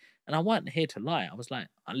lie. And I wasn't here to lie. I was like,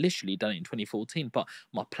 I literally done it in 2014, but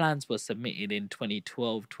my plans were submitted in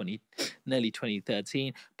 2012, nearly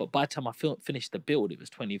 2013. But by the time I finished the build, it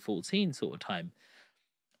was 2014 sort of time.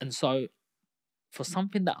 And so for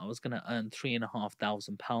something that I was going to earn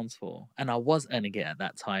 £3,500 for, and I was earning it at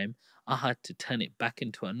that time, I had to turn it back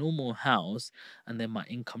into a normal house, and then my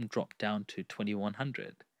income dropped down to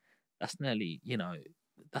 2,100. That's nearly,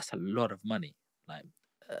 that's a lot of money. Like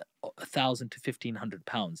 £1,000 to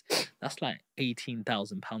 £1,500. That's like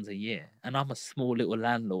 £18,000 a year, and I'm a small little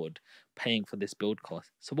landlord paying for this build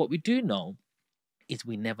cost. So what we do know is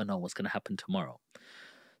we never know what's going to happen tomorrow.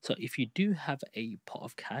 So if you do have a pot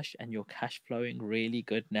of cash and you're cash flowing really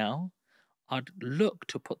good now, I'd look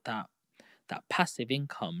to put that passive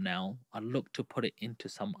income now, I'd look to put it into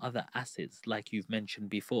some other assets like you've mentioned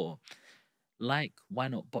before. Like, why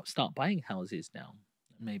not start buying houses now?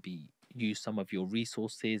 Maybe use some of your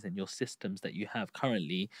resources and your systems that you have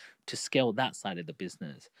currently to scale that side of the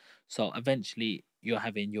business. So eventually you're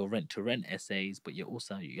having your rent to rent SAs, but you're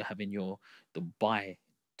having the buy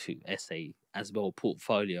to SA as well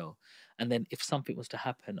portfolio. And then if something was to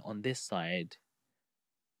happen on this side,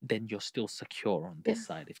 then you're still secure on this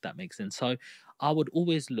side, if that makes sense. So I would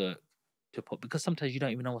always look to because sometimes you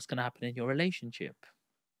don't even know what's going to happen in your relationship.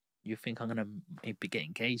 You think, I'm going to maybe get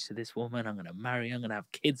engaged to this woman, I'm going to marry, I'm going to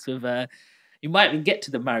have kids with her. You might even get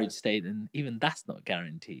to the marriage stage, and even that's not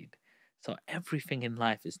guaranteed. So everything in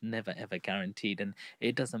life is never, ever guaranteed. And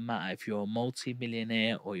it doesn't matter if you're a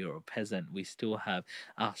multi-millionaire or you're a peasant, we still have,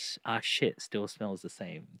 our shit still smells the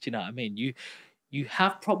same. Do you know what I mean? you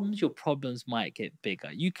have problems, your problems might get bigger.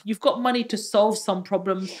 You've got money to solve some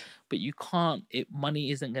problems, but you can't.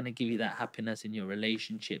 Money isn't going to give you that happiness in your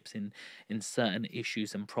relationships, in certain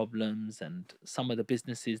issues and problems, and some of the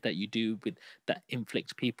businesses that you do with that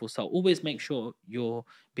inflict people. So always make sure you're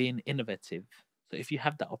being innovative. So if you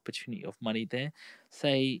have that opportunity of money there,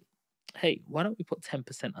 say, hey, why don't we put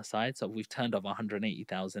 10% aside? So we've turned over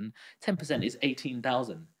 180,000. 10% is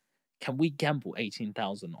 18,000. Can we gamble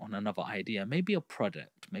 18,000 on another idea? Maybe a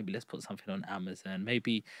product. Maybe let's put something on Amazon.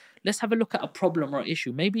 Maybe let's have a look at a problem or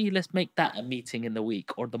issue. Maybe let's make that a meeting in the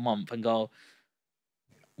week or the month and go,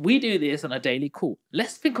 we do this on a daily call.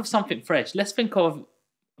 Let's think of something fresh. Let's think of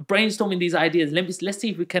brainstorming these ideas. Let's see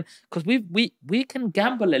if we can, because we can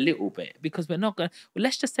gamble a little bit, because we're not going to, well,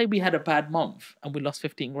 let's just say we had a bad month and we lost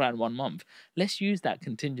 15 grand 1 month. Let's use that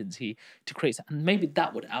contingency to create, and maybe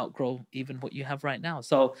that would outgrow even what you have right now.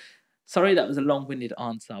 So sorry, that was a long-winded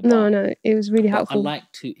answer. No, it was really but helpful. I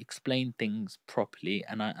like to explain things properly,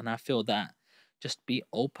 and I feel that just be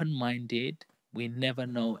open-minded. We never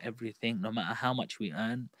know everything, no matter how much we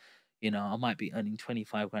earn. You know, I might be earning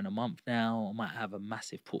 25 grand a month now. I might have a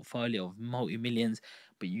massive portfolio of multi-millions,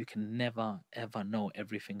 but you can never, ever know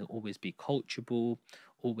everything. Always be coachable,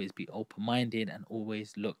 always be open-minded, and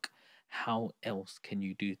always look how else can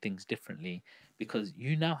you do things differently, because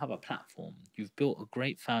you now have a platform. You've built a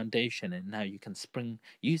great foundation, and now you can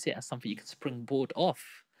use it as something you can springboard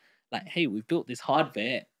off. Like, hey, we've built this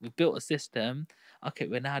hardware, we've built a system. Okay,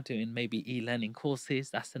 we're now doing maybe e-learning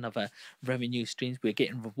courses. That's another revenue streams. We're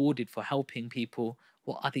getting rewarded for helping people.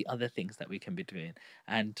 What are the other things that we can be doing?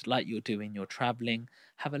 And like you're doing, you're traveling,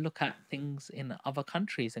 have a look at things in other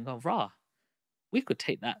countries and go, rah, we could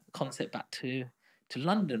take that concept back to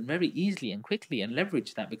London very easily and quickly and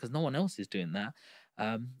leverage that, because no one else is doing that.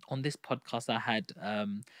 On this podcast, I had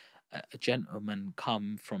a gentleman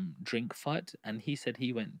come from Drinkfud, and he said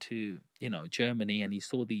he went to Germany, and he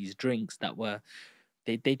saw these drinks that were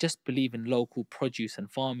they just believe in local produce and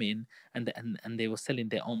farming, and they were selling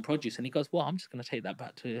their own produce. And he goes, well, I'm just going to take that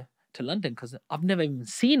back to London, because I've never even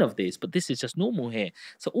seen of this, but this is just normal here.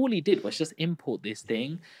 So all he did was just import this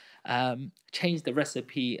thing, change the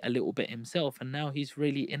recipe a little bit himself, and now he's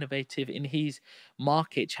really innovative in his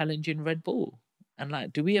market, challenging Red Bull. And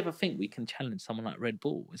like, do we ever think we can challenge someone like Red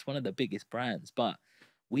Bull? It's one of the biggest brands, but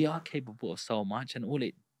we are capable of so much, and all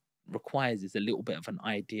it requires is a little bit of an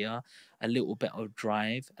idea, a little bit of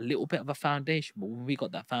drive, a little bit of a foundation. But when we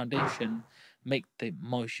got that foundation, make the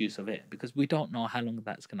most use of it, because we don't know how long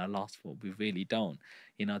that's going to last for. We really don't.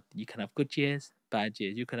 You can have good years, bad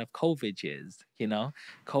years. You can have COVID years.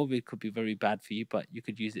 COVID could be very bad for you, but you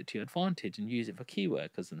could use it to your advantage and use it for key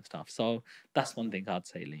workers and stuff. So that's one thing I'd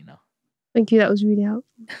say, Leena. Thank you. That was really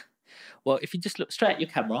helpful. Well, if you just look straight at your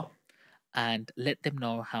camera and let them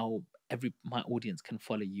know how my audience can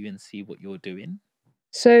follow you and see what you're doing.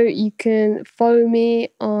 So you can follow me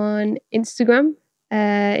on Instagram.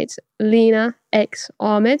 It's Leena X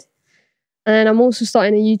Ahmed. And I'm also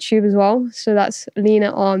starting a YouTube as well. So that's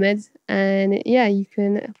Leena Ahmed. And yeah, you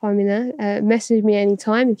can find me there. Message me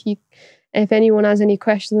anytime if anyone has any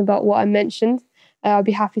questions about what I mentioned. I'll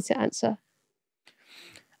be happy to answer.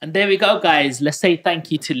 And there we go, guys. Let's say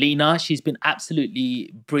thank you to Leena. She's been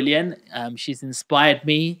absolutely brilliant. She's inspired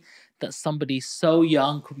me that somebody so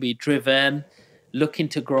young could be driven, looking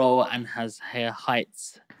to grow, and has her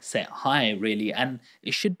heights set high, really. And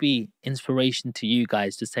it should be inspiration to you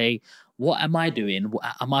guys to say, what am I doing?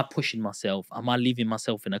 Am I pushing myself? Am I leaving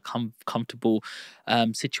myself in a comfortable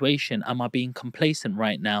situation? Am I being complacent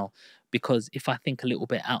right now? Because if I think a little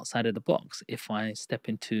bit outside of the box, if I step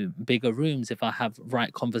into bigger rooms, if I have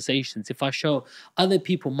right conversations, if I show other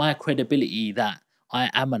people my credibility that I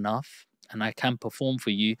am enough and I can perform for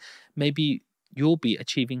you, maybe you'll be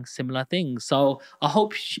achieving similar things. So I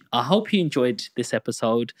hope you enjoyed this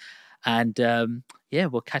episode, and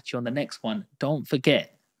we'll catch you on the next one. Don't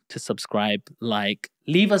forget to subscribe,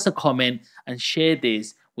 leave us a comment, and share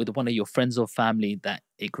this with one of your friends or family that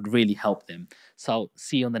it could really help them. So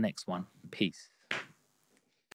see you on the next one. Peace.